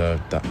 we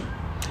deserved that.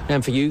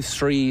 And for you,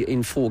 3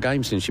 in 4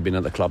 games since you've been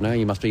at the club now,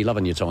 you must be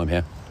loving your time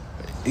here.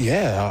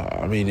 Yeah,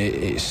 I mean,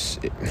 it's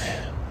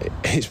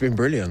been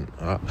brilliant.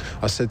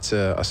 I said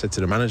to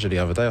the manager the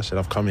other day, I said,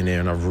 I've come in here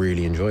and I've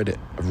really enjoyed it.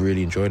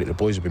 The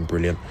boys have been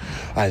brilliant,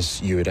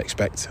 as you would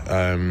expect.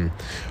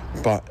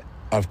 But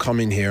I've come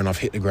in here and I've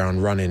hit the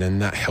ground running,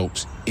 and that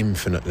helps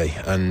infinitely.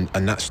 And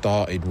that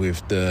started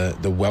with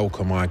the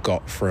welcome I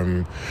got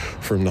from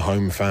the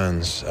home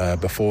fans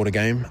before the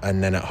game,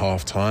 and then at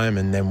half time,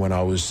 and then when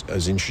I was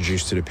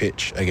introduced to the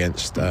pitch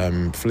against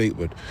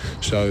Fleetwood.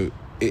 So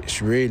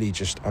it's really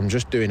I'm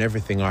just doing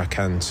everything I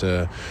can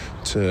to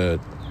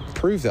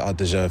prove that I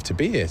deserve to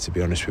be here, to be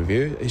honest with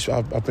you.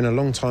 I've been a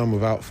long time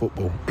without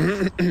football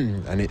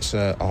and it's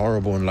a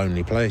horrible and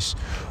lonely place.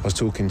 I was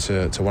talking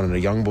to one of the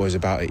young boys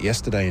about it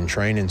yesterday in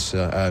training,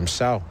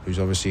 Sal, who's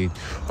obviously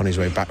on his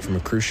way back from a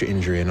cruciate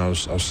injury, and I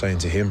was saying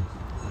to him,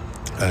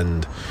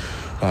 and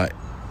like,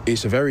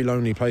 it's a very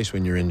lonely place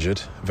when you're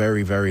injured,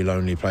 very, very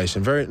lonely place,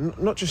 and very,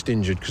 not just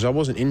injured, because I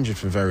wasn't injured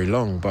for very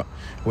long, but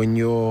when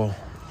you're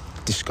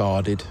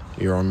discarded,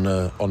 you're on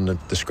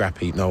the scrap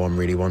heap, no one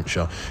really wants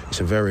you. It's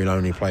a very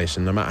lonely place,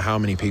 and no matter how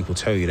many people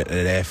tell you that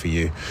they're there for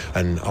you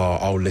and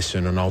I'll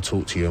listen and I'll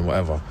talk to you and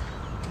whatever,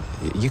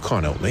 you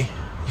can't help me.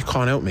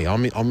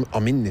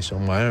 I'm in this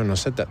on my own. I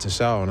said that to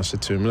Sal, and I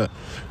said to him, look,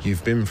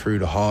 you've been through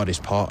the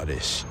hardest part of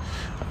this,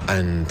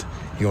 and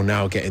you're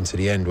now getting to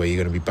the end where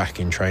you're going to be back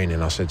in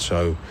training. I said,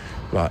 so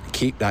like,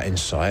 keep that in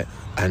sight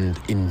and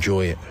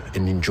enjoy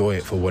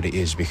it for what it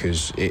is,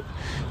 because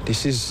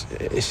this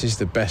is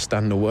the best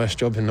and the worst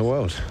job in the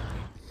world.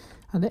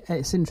 And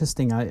it's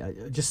interesting. I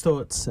just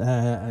thought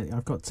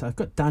I've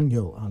got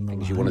Daniel on the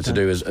line. You wanted to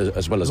do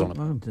as well as on.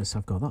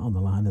 I've got that on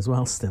the line as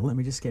well. Still, let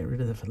me just get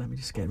rid of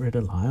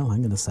Lyle.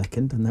 Hang on a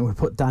second, and then we'll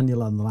put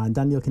Daniel on the line.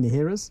 Daniel, can you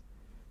hear us?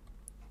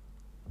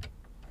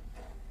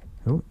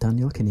 Oh,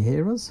 Daniel, can you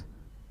hear us?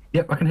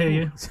 Yep, I can hear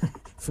you.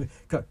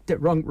 Got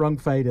wrong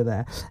fader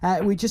there. I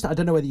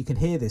don't know whether you can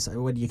hear this,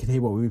 or whether you can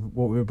hear what we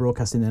were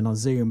broadcasting then on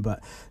Zoom,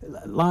 but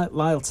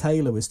Lyle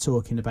Taylor was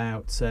talking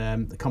about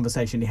the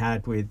conversation he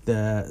had with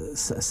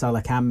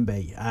Salah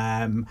Kambi,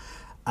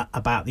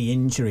 about the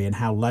injury and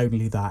how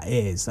lonely that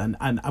is, and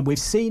we've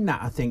seen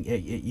that. I think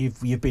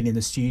you've been in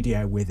the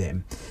studio with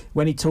him.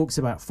 When he talks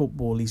about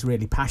football, he's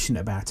really passionate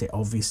about it.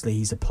 Obviously,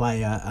 he's a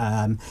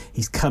player.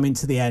 He's coming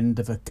to the end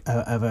of a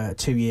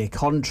 2-year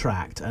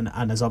contract, and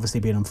has obviously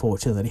been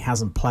unfortunate that he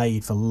hasn't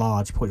played for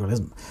large point. Well, he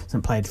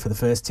hasn't played for the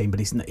first team, but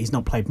he's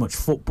not played much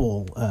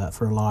football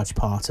for a large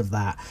part of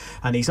that,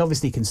 and he's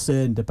obviously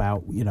concerned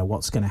about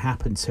what's going to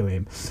happen to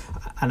him.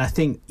 And I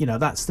think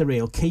that's the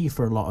real key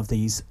for a lot of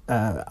these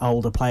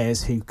older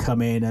players who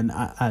come in,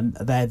 and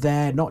they're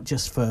there not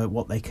just for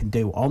what they can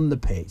do on the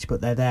pitch,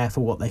 but they're there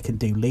for what they can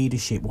do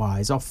leadership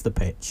wise off the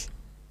pitch.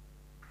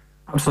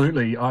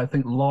 Absolutely. I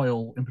think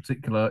Lyle in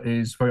particular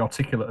is very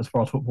articulate as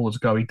far as footballers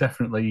go. He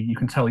definitely, you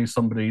can tell he's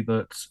somebody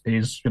that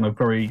is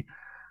very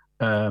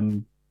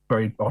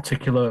very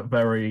articulate,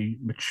 very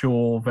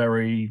mature,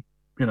 very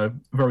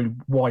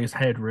wise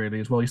head really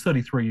as well. He's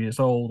 33 years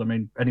old. I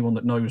mean, anyone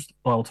that knows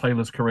Lyle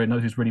Taylor's career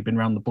knows he's really been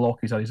around the block.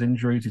 He's had his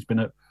injuries, he's been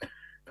at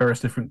various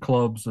different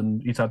clubs,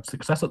 and he's had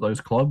success at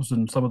those clubs,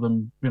 and some of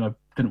them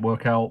didn't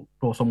work out,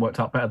 or some worked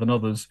out better than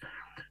others.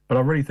 But I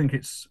really think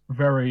it's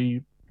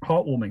very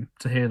heartwarming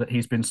to hear that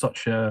he's been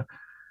such a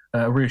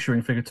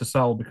reassuring figure to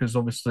Sal, because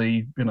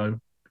obviously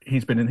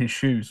he's been in his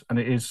shoes, and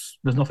there's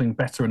nothing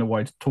better in a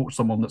way to talk to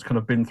someone that's kind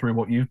of been through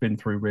what you've been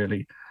through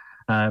really.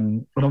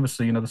 But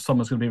obviously the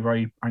summer's going to be a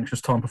very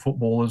anxious time for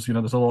footballers.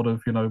 There's a lot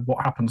of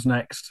what happens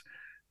next.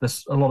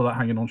 There's a lot of that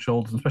hanging on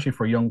shoulders, especially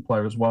for a young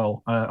player as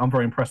well. I'm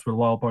very impressed with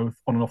Lyle, both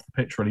on and off the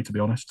pitch, really, to be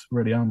honest.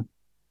 Really am.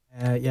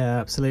 Yeah,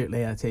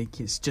 absolutely. I think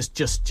it's just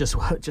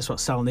what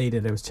Sal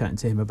needed. I was chatting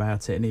to him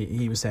about it, and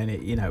he was saying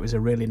it. It was a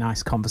really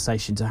nice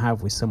conversation to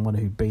have with someone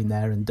who'd been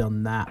there and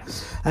done that.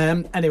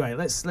 Anyway,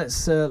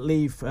 let's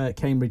leave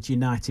Cambridge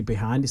United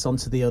behind. It's on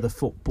to the other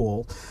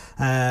football.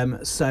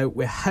 So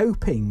we're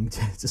hoping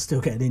to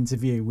still get an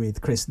interview with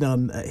Chris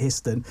Nunn at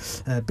Histon.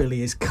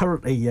 Billy is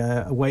currently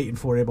waiting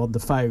for him on the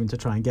phone to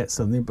try and get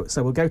something. But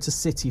so we'll go to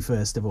City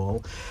first of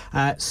all.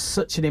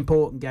 Such an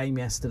important game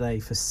yesterday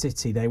for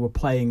City. They were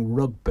playing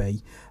rugby.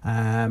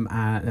 And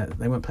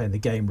they weren't playing the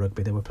game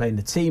rugby, they were playing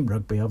the team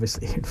rugby,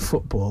 obviously, in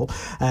football,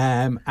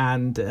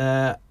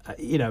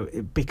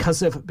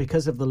 because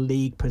of the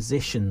league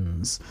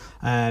positions,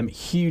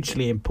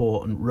 hugely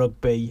important.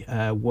 Rugby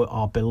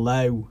are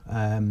below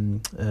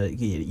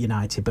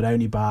United, but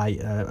only by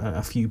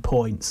a few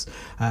points,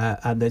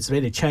 and there's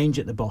been a change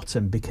at the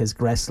bottom because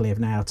Gresley have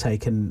now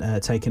taken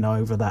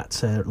over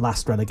that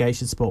last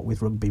relegation spot,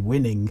 with Rugby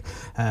winning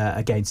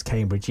against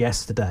Cambridge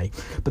yesterday.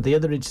 But the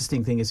other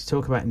interesting thing is, we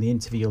talk about in the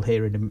interview you'll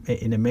hear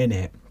in a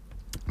minute,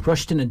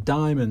 Rushden and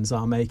Diamonds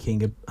are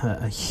making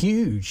a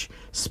huge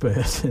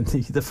spurt in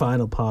the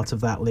final part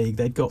of that league.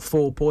 They'd got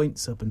 4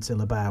 points up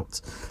until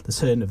about the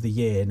turn of the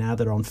year. Now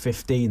they're on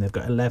 15. They've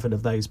got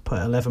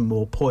 11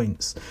 more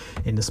points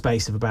in the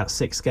space of about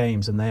 6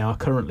 games, and they are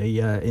currently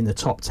in the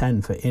top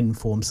 10 for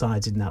in-form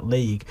sides in that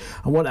league.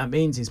 And what that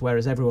means is,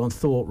 whereas everyone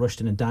thought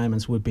Rushden and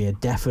Diamonds would be a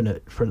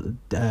definite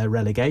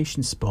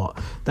relegation spot,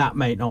 that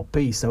may not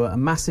be. So a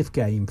massive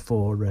game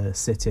for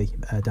City,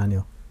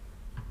 Daniel.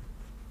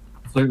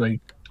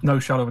 Absolutely. No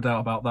shadow of a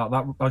doubt about that.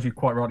 That, as you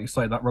quite rightly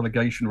say, that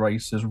relegation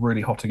race is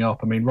really hotting up.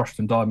 I mean,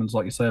 Rushden Diamonds,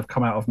 like you say, have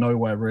come out of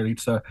nowhere really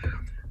to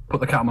put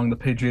the cat among the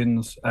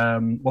pigeons.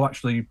 Well,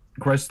 actually,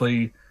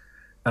 Gresley,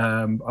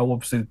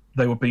 obviously,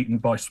 they were beaten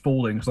by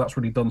Spalding, so that's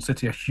really done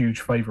City a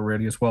huge favour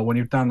really as well. When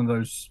you're down in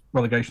those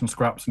relegation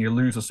scraps and you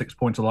lose a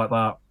 6-pointer like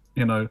that,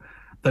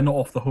 they're not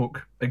off the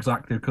hook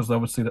exactly, because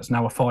obviously that's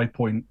now a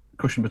 5-point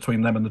cushion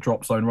between them and the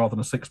drop zone rather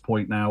than a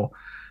 6-point now.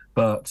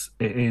 But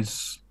it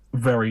is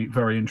very,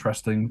 very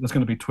interesting. There's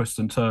going to be twists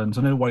and turns,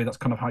 and in a way that's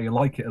kind of how you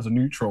like it as a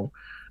neutral.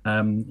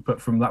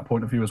 But from that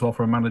point of view as well,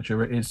 for a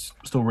manager, it is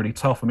still really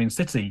tough. I mean,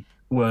 City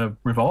were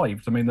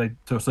revived. I mean, they,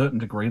 to a certain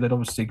degree, they'd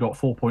obviously got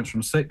 4 points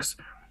from 6,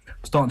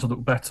 starting to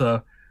look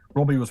better.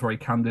 Robbie was very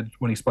candid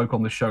when he spoke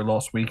on this show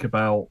last week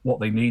about what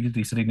they needed.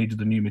 He said he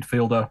needed a new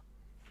midfielder,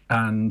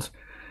 and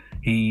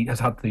he has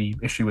had the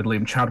issue with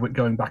Liam Chadwick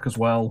going back as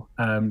well.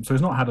 So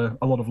he's not had a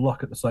lot of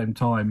luck at the same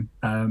time.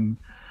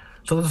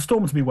 So there's a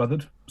storm to be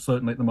weathered,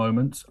 certainly at the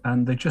moment,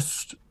 and they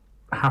just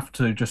have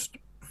to just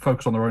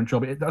focus on their own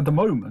job. At the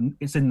moment,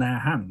 it's in their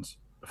hands.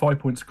 5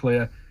 points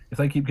clear. If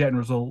they keep getting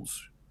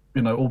results,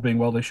 all being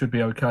well, they should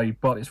be okay.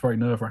 But it's very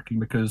nerve-wracking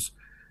because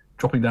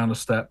dropping down a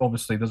step,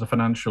 obviously, there's a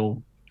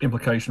financial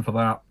implication for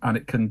that, and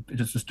it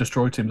just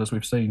destroy teams, as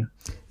we've seen.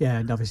 Yeah,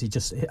 and obviously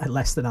just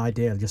less than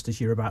ideal, just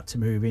as you're about to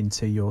move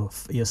into your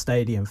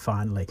stadium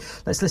finally.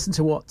 Let's listen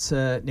to what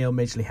Neil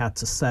Midgley had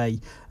to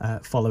say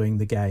following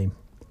the game.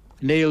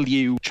 Neil,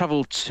 you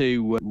travelled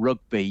to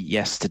Rugby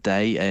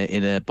yesterday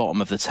in a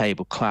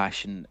bottom-of-the-table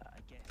clash, and I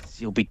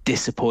guess you'll be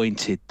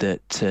disappointed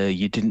that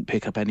you didn't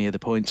pick up any of the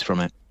points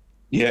from it.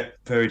 Yeah,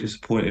 very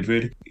disappointed,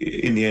 really.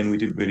 In the end, we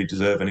didn't really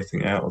deserve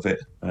anything out of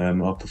it.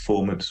 Our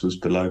performance was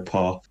below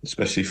par,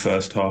 especially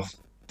first half.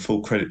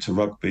 Full credit to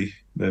Rugby.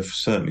 They've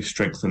certainly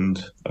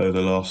strengthened over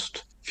the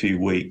last few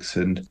weeks,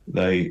 and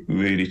they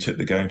really took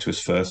the game to us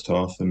first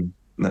half, and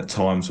at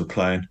times we're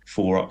playing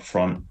 4 up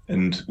front,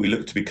 and we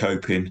look to be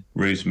coping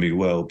reasonably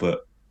well,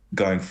 but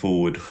going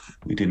forward,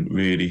 we didn't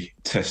really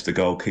test the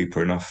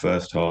goalkeeper enough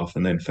first half,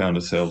 and then found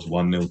ourselves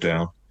 1-0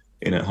 down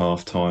in at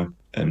half time.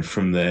 And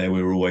from there,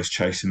 we were always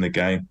chasing the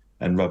game,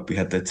 and Rugby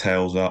had their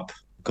tails up,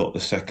 got the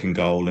second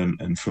goal,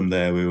 and from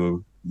there we were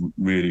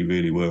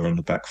really were on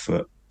the back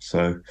foot.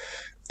 So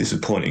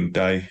disappointing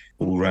day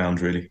all round,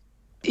 really.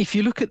 If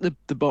you look at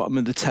the bottom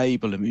of the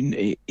table, I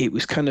mean, it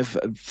was kind of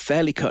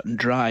fairly cut and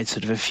dried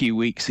sort of a few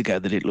weeks ago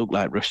that it looked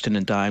like Rushden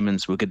and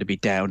Diamonds were going to be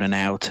down and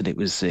out, and it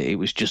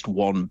was just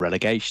one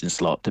relegation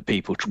slot that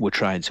people were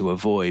trying to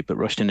avoid. But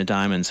Rushden and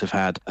Diamonds have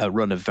had a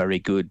run of very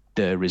good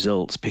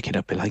results, picking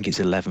up, I think it's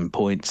 11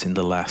 points in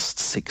the last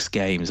 6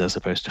 games as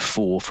opposed to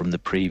 4 from the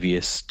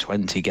previous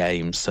 20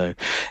 games. So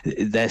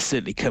they're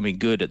certainly coming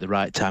good at the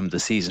right time of the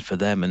season for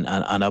them and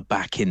are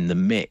back in the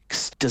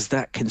mix. Does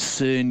that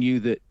concern you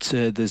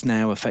that there's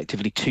now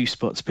effectively 2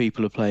 spots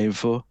people are playing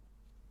for?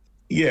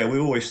 Yeah, we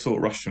always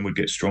thought Rushden would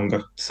get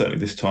stronger. Certainly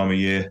this time of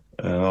year,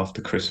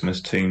 after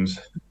Christmas, teams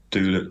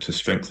do look to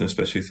strengthen,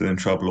 especially if they're in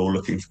trouble or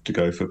looking to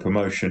go for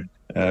promotion.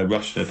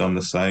 Rushden have done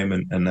the same,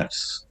 and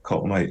that's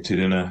culminated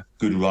in a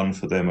good run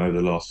for them over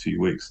the last few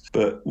weeks.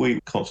 But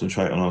we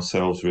concentrate on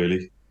ourselves,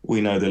 really.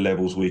 We know the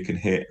levels we can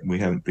hit, and we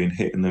haven't been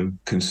hitting them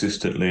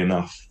consistently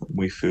enough.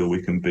 We feel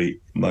we can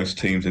beat most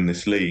teams in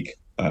this league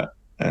at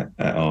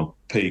our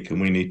peak, and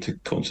we need to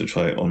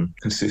concentrate on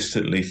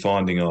consistently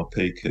finding our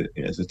peak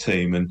as a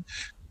team. And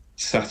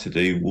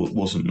Saturday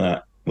wasn't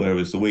that,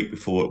 whereas the week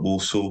before at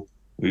Walsall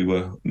we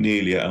were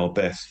nearly at our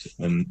best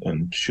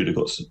and should have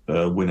got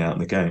a win out in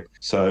the game.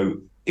 So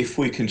if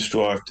we can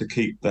strive to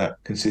keep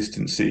that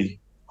consistency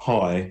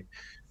high,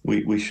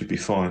 we should be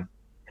fine.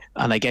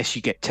 And I guess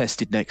you get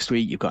tested next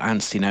week. You've got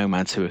Anstey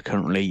Nomads, who are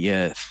currently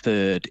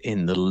 3rd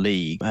in the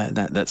league.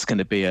 That's going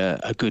to be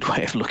a good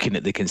way of looking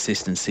at the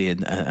consistency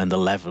and the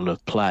level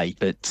of play,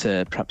 but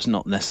perhaps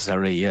not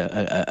necessarily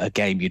a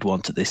game you'd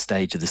want at this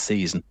stage of the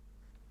season.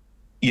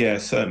 Yeah,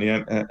 certainly.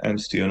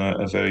 Anstey on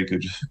a very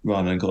good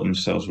run and got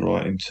themselves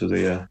right into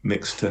the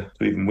mix to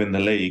even win the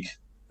league,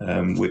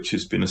 which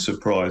has been a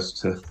surprise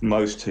to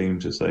most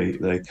teams as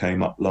they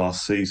came up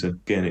last season.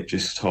 Again, it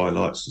just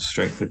highlights the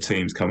strength of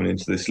teams coming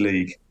into this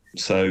league.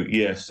 So,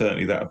 yeah,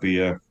 certainly that would be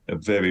a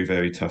very,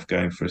 very tough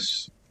game for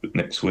us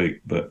next week,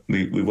 but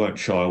we won't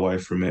shy away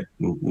from it.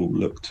 We'll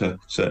look to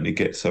certainly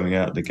get something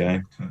out of the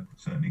game.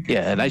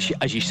 Yeah, and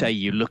as you say,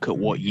 you look at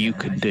what you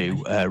can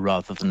do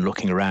rather than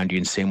looking around you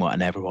and seeing what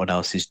everyone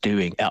else is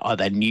doing. Are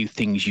there new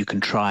things you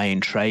can try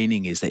in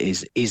training? Is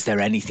there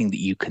anything that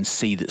you can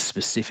see that's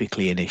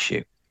specifically an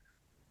issue?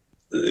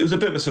 It was a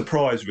bit of a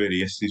surprise, really,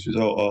 yesterday's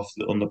result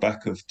on the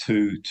back of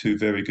two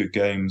very good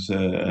games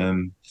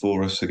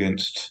for us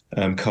against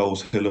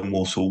Coles Hill and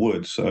Walsall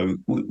Wood. So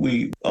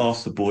we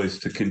asked the boys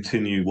to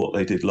continue what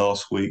they did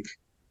last week.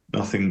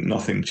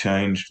 Nothing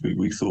changed.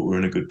 We thought we were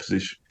in a good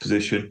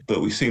position,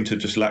 but we seemed to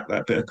just lack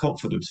that bit of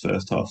confidence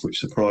first half, which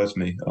surprised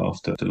me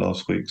after the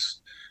last week's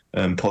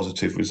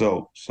positive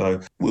result. So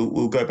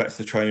we'll go back to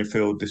the training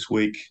field this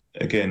week.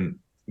 Again,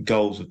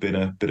 goals have been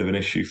a bit of an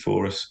issue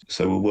for us,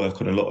 so we'll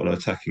work on a lot of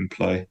attacking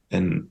play.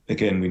 And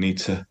again, we need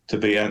to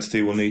beat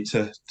Anstey. We'll need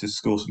to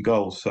score some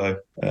goals. So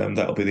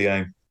that'll be the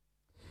aim.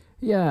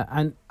 Yeah,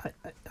 and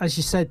as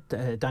you said,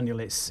 Daniel,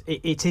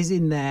 it is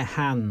in their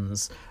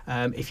hands.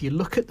 If you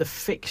look at the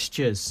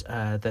fixtures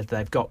that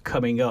they've got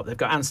coming up, they've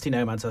got Anstey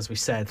Nomads, as we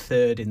said,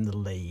 3rd in the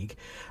league.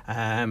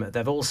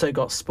 They've also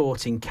got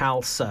Sporting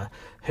Calcer,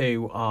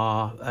 who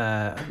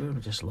are,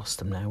 we've just lost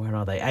them now, where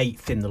are they?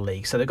 8th in the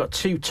league. So they've got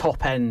 2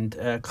 top-end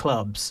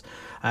clubs.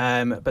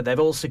 But they've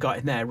also got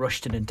in there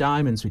Rushden and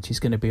Diamonds, which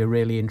is going to be a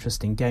really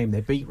interesting game.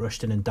 They beat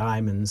Rushden and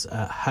Diamonds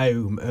at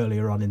home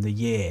earlier on in the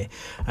year.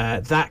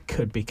 That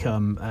could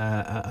become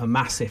a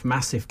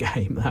massive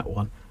game, that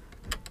one.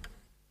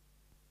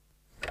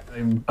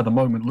 At the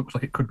moment, looks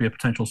like it could be a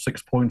potential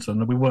 6-pointer,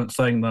 and we weren't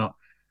saying that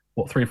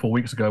 3 or 4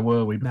 weeks ago,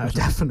 were we? No,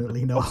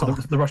 definitely not.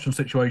 The Russian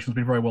situation has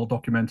been very well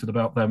documented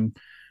about them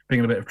being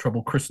in a bit of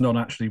trouble. Chris Nunn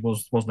actually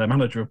was their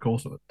manager, of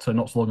course,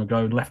 not so long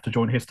ago, and left to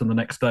join Histon the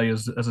next day,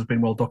 as has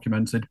been well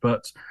documented.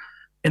 But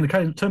in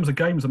terms of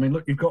games, I mean,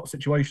 look, you've got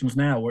situations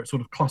now where it's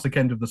sort of classic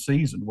end of the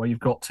season, where you've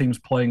got teams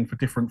playing for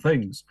different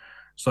things.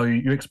 So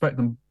you expect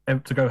them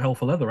to go hell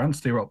for leather.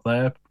 Anstey are up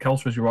there.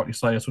 Calcer, as you rightly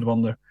say, are sort of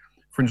on the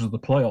fringes of the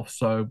playoffs.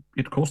 So,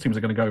 of course, teams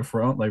are going to go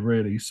for it, aren't they,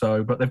 really?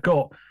 So, but they've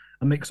got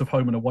a mix of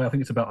home and away. I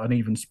think it's about an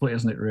even split,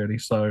 isn't it, really?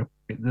 So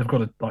they've got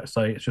to, like I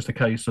say, it's just a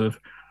case of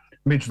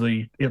Neil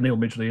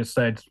Midgley has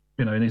said,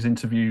 in his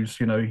interviews,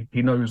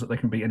 he knows that they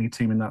can beat any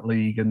team in that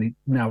league, and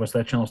now is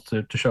their chance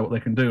to show what they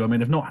can do. I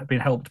mean, they've not been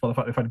helped by the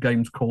fact they've had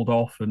games called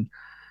off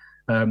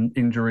and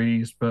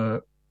injuries,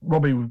 but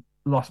Robbie,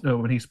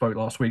 when he spoke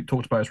last week,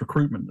 talked about his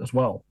recruitment as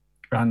well.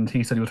 And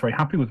he said he was very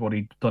happy with what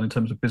he'd done in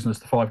terms of business,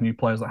 the 5 new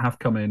players that have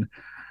come in.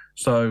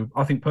 So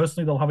I think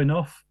personally they'll have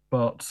enough,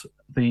 but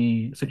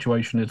the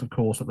situation is, of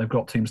course, that they've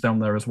got teams down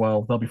there as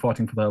well. They'll be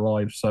fighting for their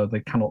lives, so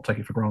they cannot take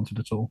it for granted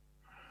at all.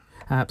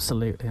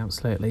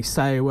 Absolutely.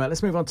 So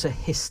let's move on to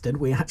Histon.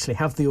 We actually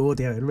have the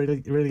audio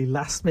really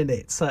last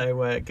minute.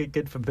 So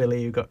good for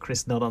Billy, who got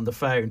Chris Nunn on the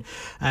phone.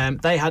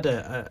 They had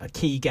a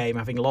key game,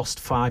 having lost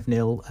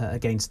 5-0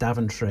 against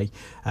Daventry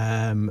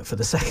for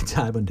the second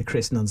time under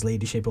Chris Nunn's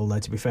leadership, although,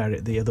 to be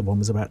fair, the other one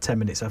was about 10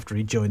 minutes after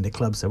he joined the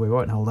club, so we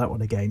won't hold that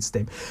one against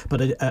him.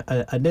 But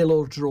a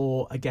 0-0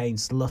 draw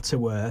against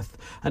Lutterworth.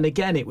 And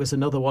again, it was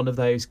another one of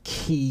those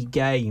key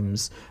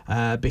games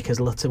because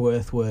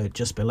Lutterworth were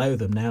just below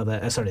them. Now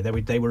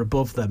they were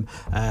above them,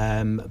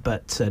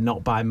 but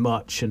not by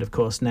much. And of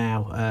course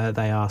now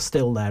they are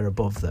still there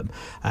above them.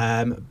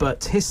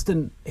 But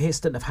Histon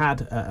have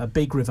had a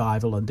big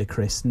revival under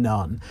Chris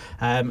Nunn.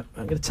 I'm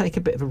going to take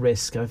a bit of a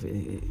risk.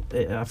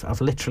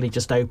 I've literally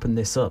just opened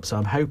this up, so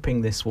I'm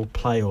hoping this will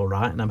play all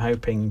right, and I'm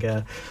hoping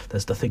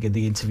there's nothing in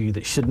the interview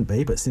that shouldn't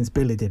be, but since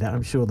Billy did it,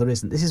 I'm sure there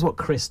isn't. This is what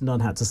Chris Nunn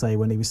had to say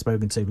when he was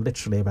spoken to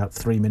literally about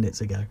 3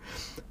 minutes ago.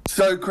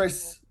 So,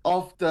 Chris,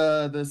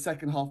 after the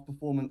second half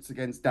performance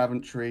against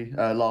Daventry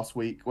last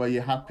week, were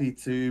you happy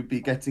to be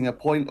getting a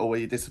point, or were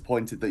you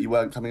disappointed that you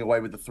weren't coming away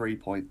with the 3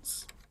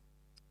 points?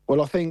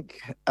 Well, I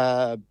think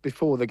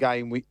before the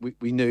game,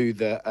 we knew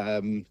that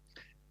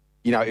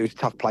it was a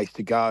tough place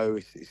to go.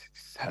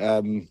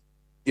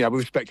 We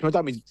respect him. I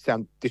don't mean to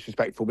sound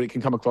disrespectful, but it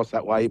can come across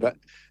that way. But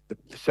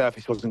the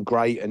surface wasn't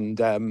great, and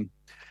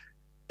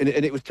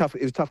it was tough.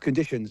 It was tough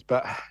conditions.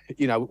 But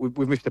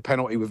we've missed a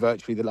penalty with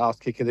virtually the last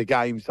kick of the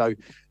game, so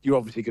you're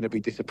obviously going to be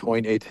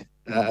disappointed.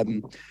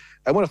 And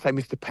when I say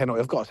missed a penalty,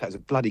 I've got to say it's a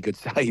bloody good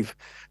save,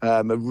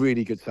 a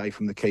really good save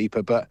from the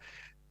keeper. But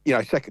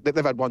second,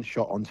 they've had one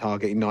shot on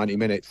target in 90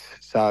 minutes.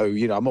 So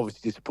I'm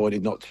obviously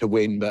disappointed not to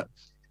win, but.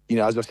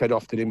 As I've said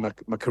often in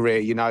my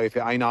career, if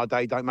it ain't our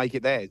day, don't make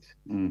it theirs.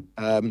 And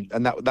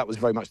that was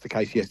very much the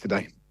case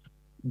yesterday.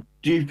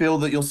 Do you feel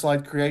that your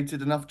side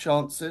created enough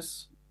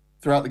chances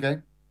throughout the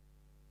game?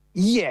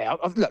 Yeah,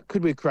 look,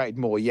 could we have created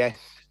more? Yes.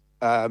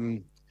 I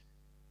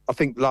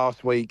think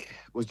last week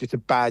was just a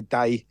bad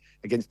day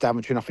against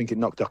Daventry, and I think it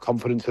knocked our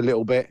confidence a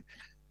little bit.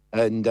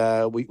 And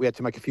we had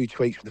to make a few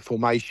tweaks with the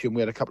formation.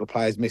 We had a couple of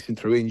players missing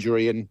through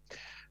injury,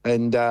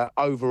 and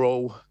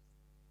overall,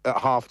 at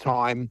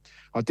half-time,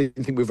 I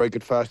didn't think we were very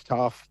good first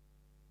half.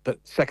 But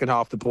second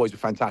half, the boys were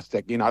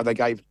fantastic. They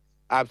gave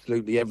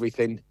absolutely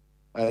everything.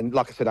 And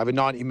like I said, over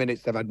 90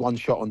 minutes, they've had one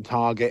shot on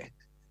target.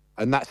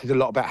 And that says a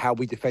lot about how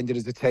we defended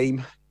as a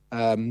team.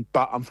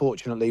 But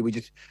unfortunately, we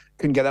just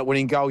couldn't get that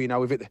winning goal. In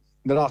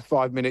the last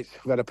 5 minutes,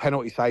 we've had a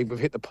penalty save, we've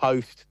hit the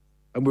post,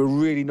 and we're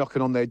really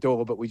knocking on their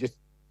door, but we just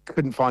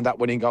couldn't find that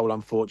winning goal,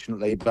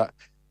 unfortunately. But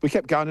we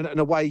kept going, and an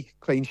away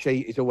clean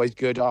sheet is always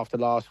good after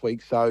last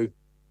week. So,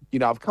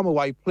 I've come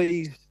away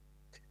pleased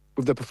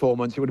with the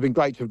performance. It would have been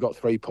great to have got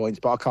 3 points,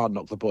 but I can't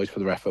knock the boys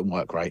for their effort and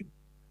work rate.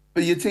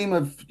 But your team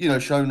have,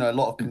 shown a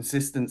lot of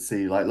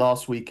consistency. Like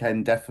last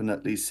weekend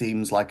definitely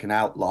seems like an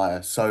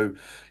outlier. So,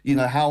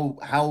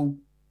 how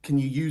can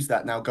you use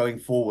that now going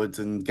forwards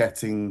and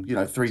getting,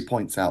 3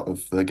 points out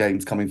of the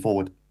games coming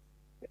forward?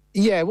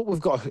 Yeah, what we've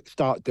got to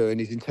start doing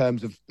is in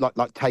terms of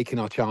like taking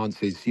our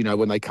chances,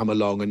 when they come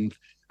along. And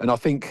I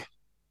think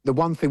the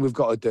one thing we've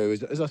got to do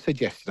is, as I said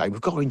yesterday,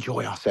 we've got to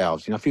enjoy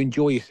ourselves. If you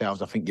enjoy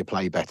yourselves, I think you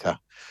play better.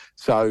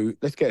 So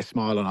let's get a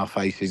smile on our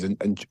faces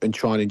and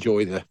try and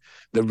enjoy the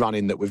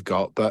running that we've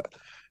got. But,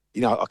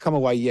 I come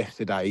away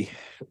yesterday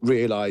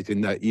realising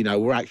that,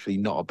 we're actually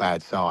not a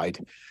bad side.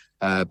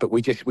 But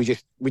we just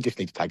need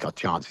to take our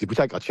chances. If we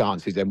take our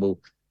chances, then we'll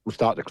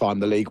start to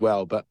climb the league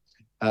well. But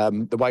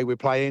the way we're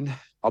playing,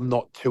 I'm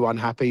not too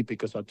unhappy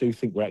because I do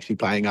think we're actually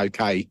playing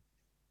okay.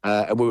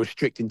 And we're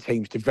restricting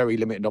teams to very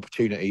limited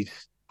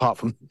opportunities, apart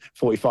from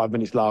 45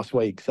 minutes last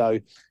week. So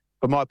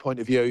from my point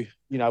of view,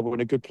 we're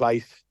in a good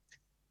place.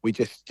 We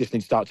just need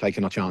to start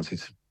taking our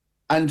chances.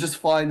 And just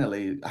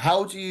finally,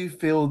 how do you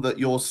feel that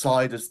your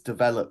side has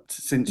developed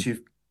since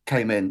you've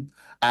came in?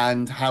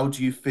 And how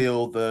do you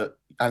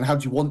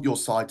want your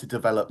side to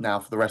develop now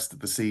for the rest of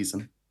the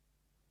season?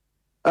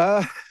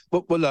 Well,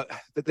 look,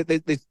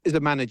 as a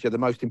manager, the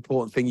most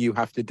important thing you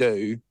have to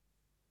do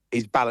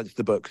is balance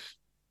the books.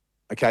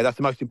 Okay, that's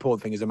the most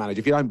important thing as a manager.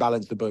 If you don't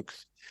balance the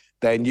books,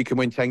 then you can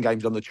win 10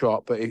 games on the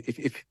trot. But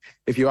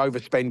if you're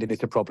overspending,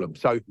 it's a problem.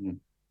 So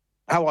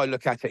how I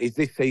look at it is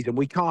this season,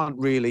 we can't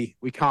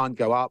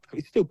go up.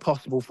 It's still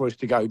possible for us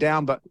to go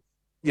down. But,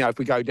 if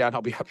we go down,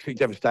 I'll be absolutely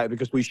devastated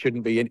because we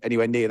shouldn't be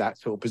anywhere near that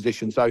sort of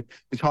position. So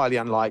it's highly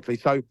unlikely.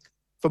 So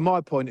from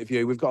my point of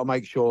view, we've got to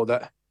make sure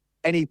that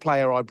any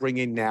player I bring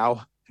in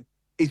now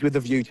is with a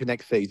view to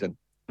next season,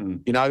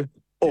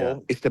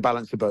 it's to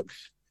balance the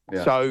books.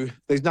 Yeah. So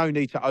there's no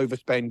need to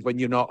overspend when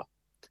you're not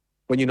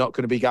going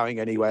to be going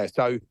anywhere.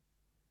 So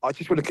I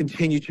just want to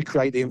continue to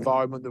create the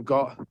environment we've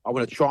got. I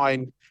want to try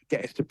and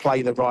get us to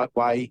play the right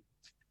way.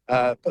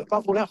 But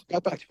above all else, go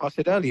back to what I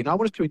said earlier. I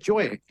want us to enjoy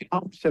it. I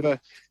want us to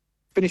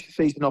finish the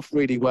season off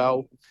really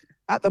well.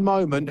 At the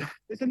moment,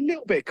 there's a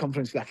little bit of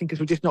confidence lacking because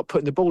we're just not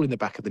putting the ball in the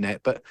back of the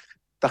net. But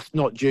that's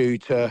not due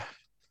to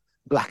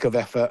lack of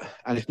effort,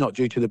 and it's not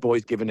due to the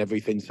boys giving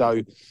everything.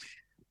 So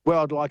where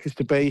I'd like us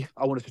to be,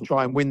 I want us to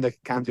try and win the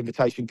Cams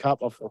Invitation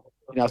Cup. I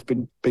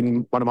it's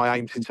been one of my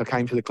aims since I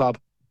came to the club.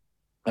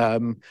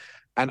 And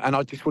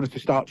I just wanted to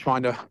start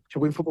trying to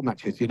win football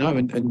matches,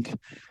 and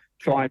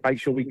try and make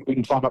sure we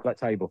can climb up that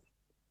table.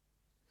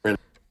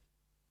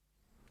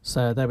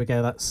 So there we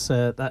go. That's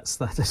that.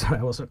 Sorry,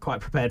 I wasn't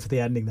quite prepared for the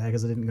ending there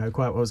because I didn't know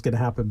quite what was going to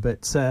happen.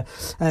 But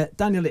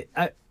Daniel,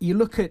 you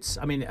look at.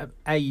 I mean,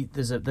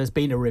 there's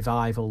been a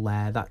revival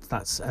there.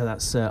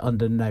 That's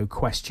under no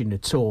question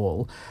at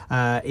all.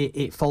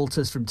 It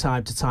falters from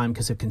time to time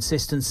because of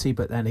consistency,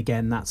 but then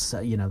again, that's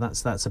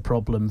a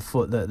problem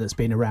that's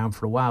been around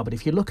for a while. But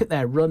if you look at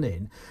their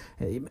running,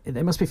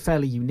 they must be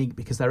fairly unique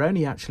because they're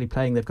only actually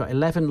playing. They've got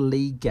 11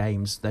 league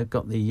games. They've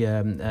got the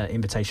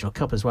Invitational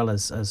Cup as well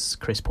as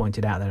Chris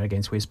pointed out there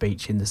against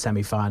Wisbech in the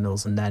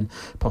semi-finals, and then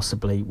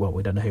possibly, well,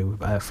 we don't know who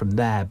from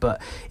there.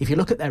 But if you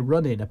look at their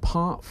running,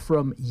 apart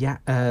from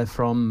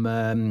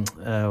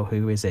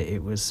who is it?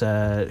 It was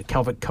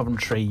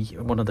Coventry,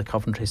 one of the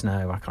Coventrys.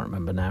 No, I can't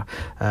remember now.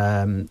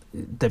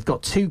 They've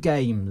got 2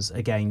 games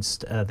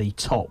against the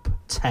top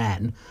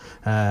 10.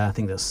 I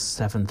think that's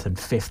 7th and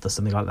 5th or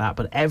something like that.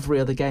 But every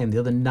other game, the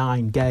other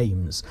 9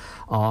 games,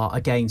 are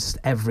against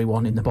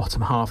everyone in the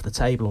bottom half of the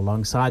table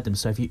alongside them.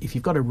 So if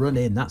you've got a run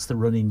in, that's the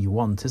run in you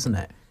want, isn't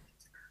it?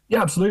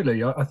 Yeah,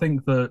 absolutely. I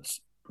think that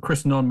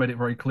Chris Nunn made it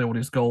very clear what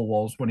his goal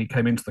was when he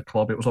came into the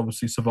club. It was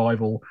obviously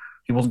survival.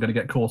 He wasn't going to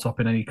get caught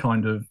up in any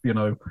kind of,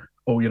 we're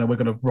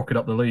going to rocket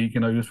up the league. He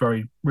was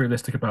very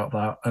realistic about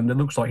that. And it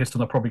looks like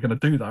Histon are probably going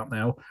to do that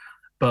now.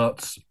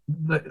 But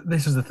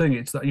this is the thing.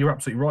 It's that you're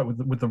absolutely right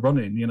with the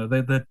running.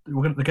 They're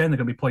going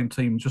to be playing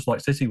teams just like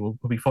City will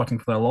be fighting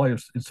for their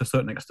lives to a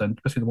certain extent,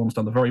 especially the ones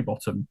down the very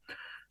bottom.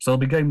 So there'll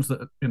be games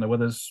that, where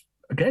there's,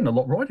 again, a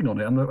lot riding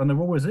on it. And there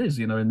always is,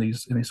 in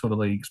these sort of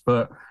leagues.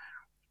 But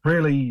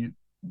really,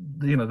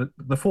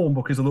 the form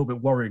book is a little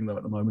bit worrying though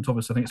at the moment.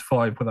 Obviously, I think it's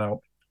 5 without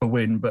a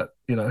win, but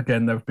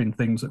again, there have been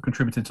things that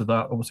contributed to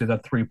that. Obviously, they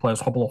had 3 players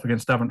hobble off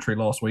against Daventry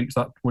last week,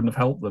 so that wouldn't have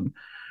helped them.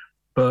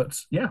 But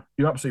yeah,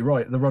 you're absolutely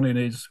right. The run-in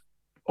is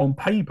on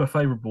paper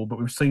favourable, but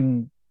we've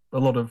seen a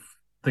lot of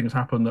things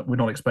happen that we're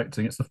not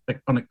expecting. It's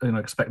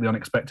expect the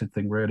unexpected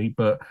thing, really.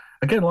 But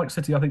again, like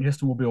City, I think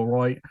Histon will be all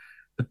right.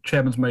 The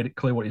chairman's made it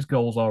clear what his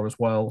goals are as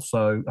well.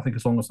 So I think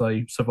as long as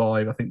they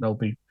survive, I think they'll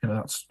be,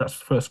 that's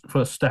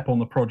first step on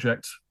the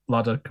project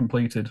ladder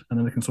completed, and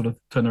then they can sort of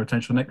turn their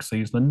attention to next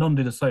season. And Nunn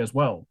did say as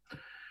well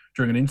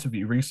during an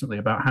interview recently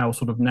about how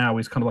sort of now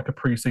is kind of like a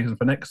pre-season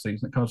for next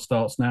season. It kind of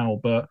starts now,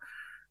 but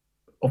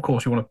of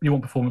course you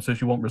want performances,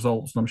 you want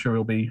results, and I'm sure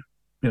he'll be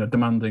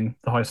demanding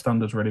the high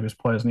standards really of his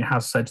players. And he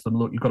has said to them,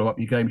 look, you've got to up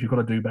your games, you've got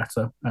to do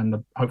better, and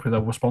hopefully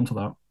they'll respond to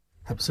that.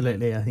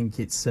 Absolutely, I think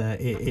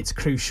it's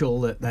crucial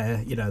that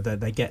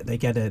they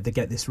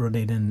get this run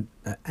in, and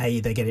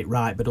they get it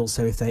right. But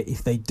also,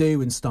 if they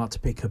do and start to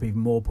pick up even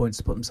more points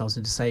to put themselves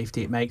into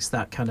safety, it makes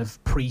that kind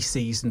of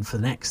pre-season for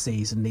the next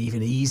season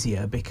even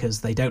easier, because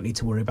they don't need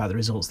to worry about the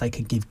results. They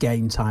can give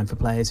game time for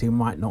players who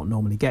might not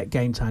normally get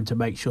game time to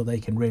make sure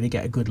they can really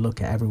get a good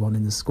look at everyone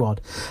in the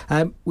squad.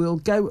 We'll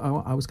go.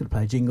 I was going to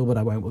play a jingle, but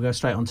I won't. We'll go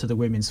straight on to the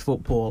women's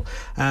football.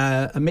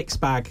 A mixed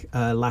bag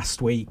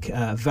last week.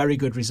 Very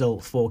good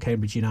result for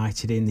Cambridge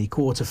United in the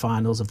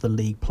quarter-finals of the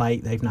League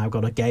Plate. They've now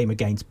got a game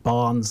against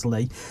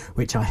Barnsley,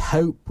 which I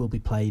hope will be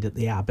played at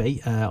the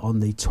Abbey on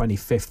the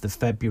 25th of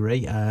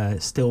February.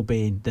 Still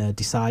being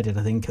decided,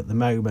 I think, at the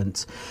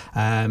moment.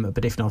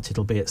 But if not,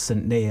 it'll be at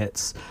St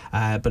Neots.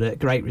 But a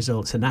great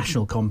result. It's a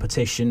national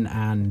competition,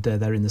 and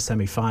they're in the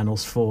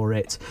semi-finals for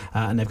it.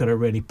 And they've got a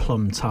really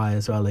plum tie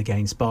as well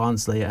against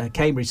Barnsley.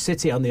 Cambridge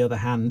City, on the other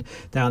hand,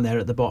 down there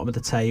at the bottom of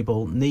the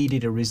table,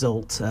 needed a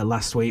result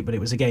last week, but it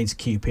was against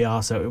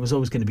QPR, so it was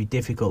always going to be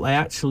difficult. They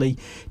actually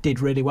did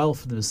really well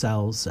for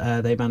themselves.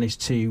 They managed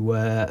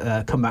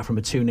to come back from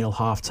a 2-0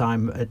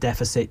 half-time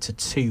deficit to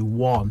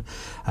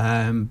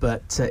 2-1.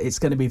 But it's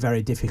going to be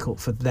very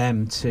difficult for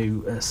them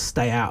to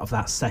stay out of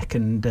that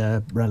second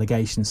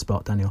relegation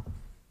spot, Daniel.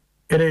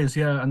 It is,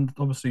 yeah. And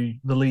obviously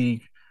the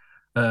league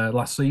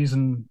last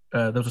season,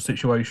 there was a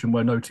situation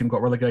where no team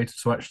got relegated.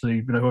 So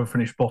actually, whoever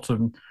finished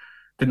bottom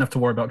didn't have to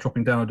worry about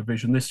dropping down a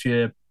division. This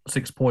year,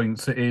 6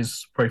 points, it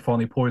is very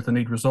finely poised. They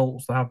need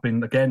results. There have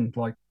been, again,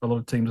 like a lot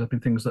of teams, there have been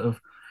things that have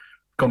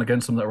gone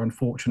against them that are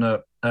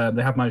unfortunate.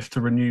 They have managed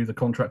to renew the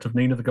contract of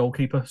Nina, the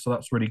goalkeeper, so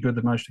that's really good.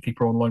 They've managed to keep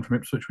her on loan from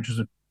Ipswich, which is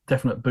a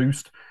definite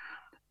boost.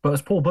 But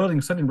as Paul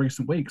Burling said in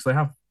recent weeks, they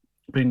have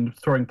been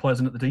throwing players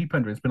in at the deep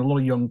end. There's been a lot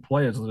of young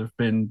players that have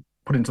been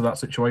put into that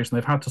situation.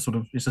 They've had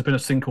to it's been a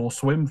sink or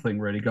swim thing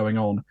really going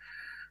on,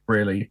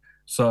 really.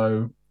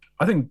 So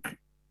I think,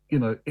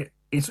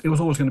 it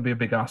was always going to be a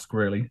big ask,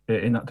 really,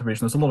 in that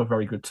division. There's a lot of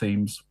very good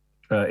teams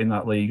in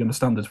that league, and the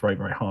standard's very,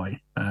 very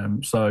high.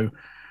 So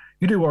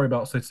you do worry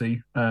about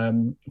City,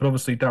 but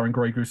obviously Darren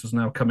Grey-Goose has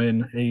now come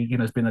in.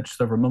 He's been there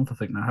just over a month, I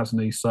think, now,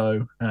 hasn't he?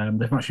 So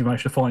they've actually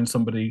managed to find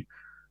somebody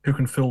who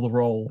can fill the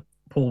role.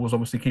 Paul was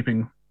obviously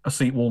keeping a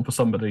seat warm for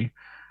somebody,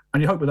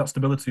 and you hope with that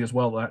stability as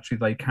well that actually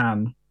they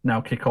can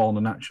now kick on,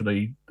 and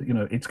actually,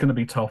 it's going to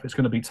be tough, it's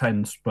going to be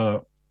tense,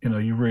 but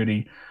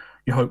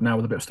you hope now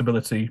with a bit of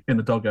stability in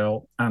the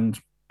dugout and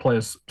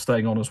players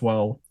staying on as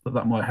well,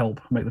 that might help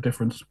make the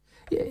difference.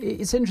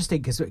 It's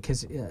interesting because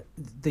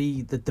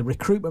the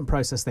recruitment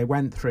process they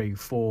went through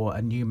for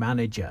a new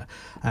manager.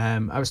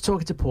 I was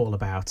talking to Paul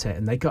about it,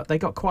 and they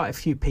got quite a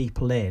few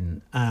people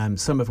in,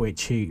 some of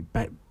which who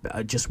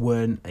just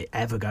weren't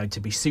ever going to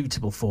be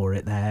suitable for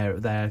it.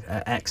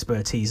 Their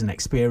expertise and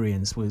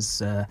experience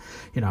was, I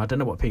don't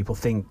know what people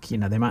think.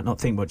 They might not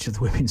think much of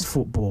the women's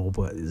football,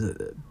 but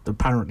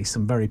apparently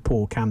some very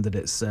poor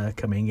candidates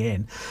coming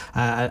in,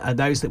 and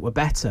those that were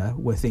better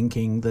were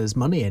thinking there's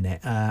money in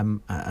it,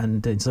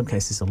 and in some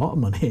cases a lot of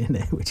money in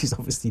it, which is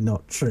obviously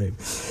not true.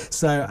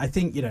 So I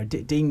think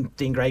Dean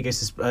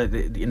Gregos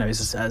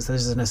is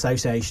there's an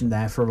association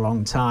there for a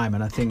long time,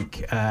 and I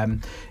think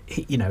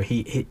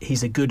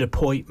he's a good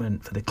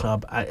appointment for the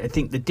club. I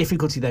think the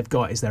difficulty they've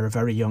got is they're a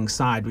very young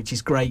side, which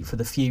is great for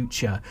the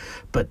future,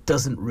 but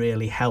doesn't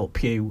really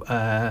help you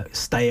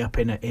stay up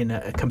in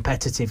a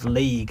competitive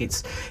league.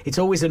 It's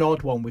always an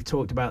odd one. We've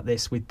talked about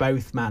this with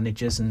both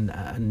managers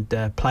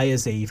and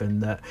players,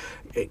 even, that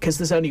because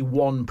there's only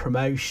one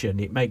promotion,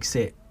 it makes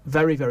it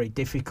very, very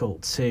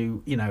difficult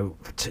to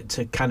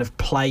kind of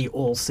play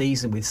all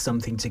season with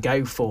something to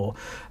go for,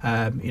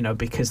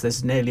 because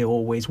there's nearly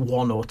always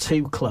one or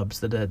two clubs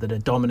that are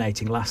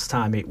dominating. Last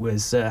time it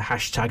was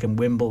hashtag and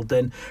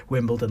Wimbledon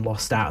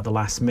lost out at the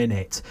last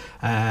minute,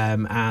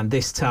 and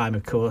this time,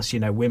 of course,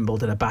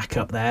 Wimbledon are back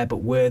up there,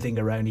 but Worthing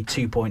are only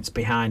 2 points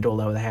behind,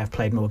 although they have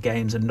played more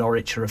games, and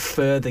Norwich are a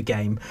further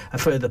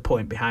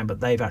point behind,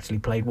 but they've actually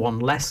played one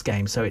less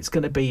game, so it's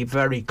going to be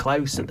very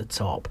close at the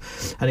top.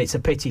 And it's a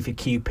pity for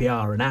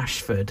QPR and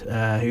Ashford,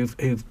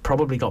 who've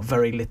probably got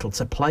very little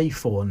to play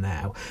for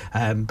now.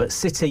 But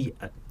City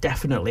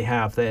definitely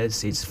have.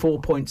 It's 4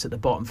 points at the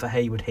bottom for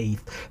Haywood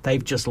Heath.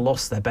 They've just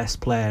lost their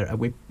best player.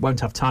 We won't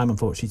have time,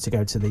 unfortunately, to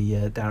go to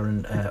the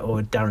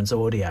Darren's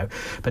audio,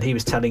 but he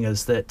was telling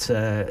us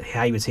that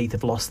Haywood Heath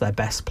have lost their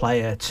best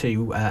player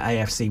to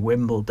AFC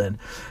Wimbledon.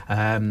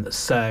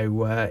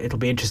 So it'll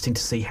be interesting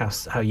to see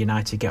how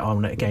United get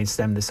on against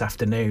them this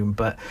afternoon,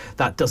 but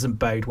that doesn't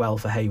bode well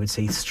for Haywood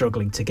Heath,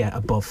 struggling to get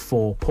above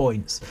 4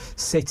 points.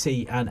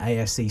 City and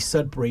AFC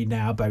Sudbury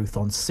now both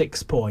on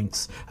 6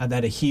 points, and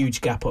then a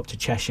huge gap up to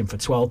Chesham for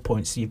 12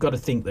 points. So you've got to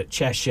think that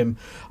Chesham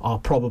are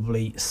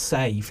probably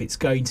safe. It's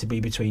going to be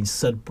between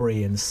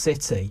Sudbury and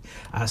City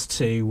as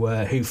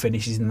to who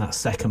finishes in that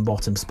second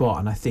bottom spot,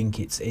 and I think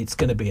it's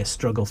going to be a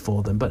struggle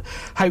for them. But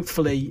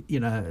hopefully,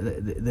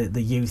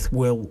 the youth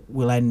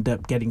will end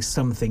up getting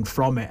something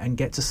from it and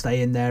get to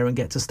stay in there and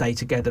get to stay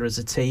together as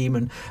a team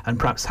and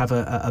perhaps have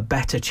a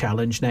better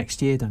challenge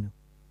next year, Daniel.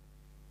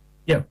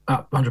 Yeah,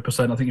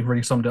 100%. I think you've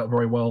really summed it up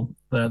very well.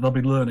 They'll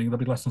be learning. There'll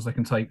be lessons they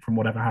can take from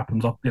whatever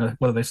happens.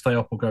 Whether they stay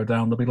up or go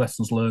down, there'll be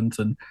lessons learned,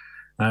 and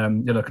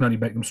can only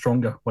make them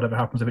stronger. Whatever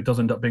happens, if it does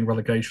end up being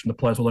relegation, the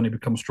players will only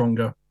become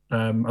stronger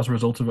as a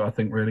result of it, I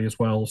think, really, as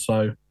well.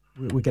 So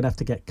we're going to have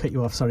to cut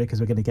you off, sorry, because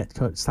we're going to get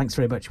cut. Thanks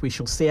very much. We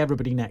shall see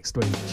everybody next week.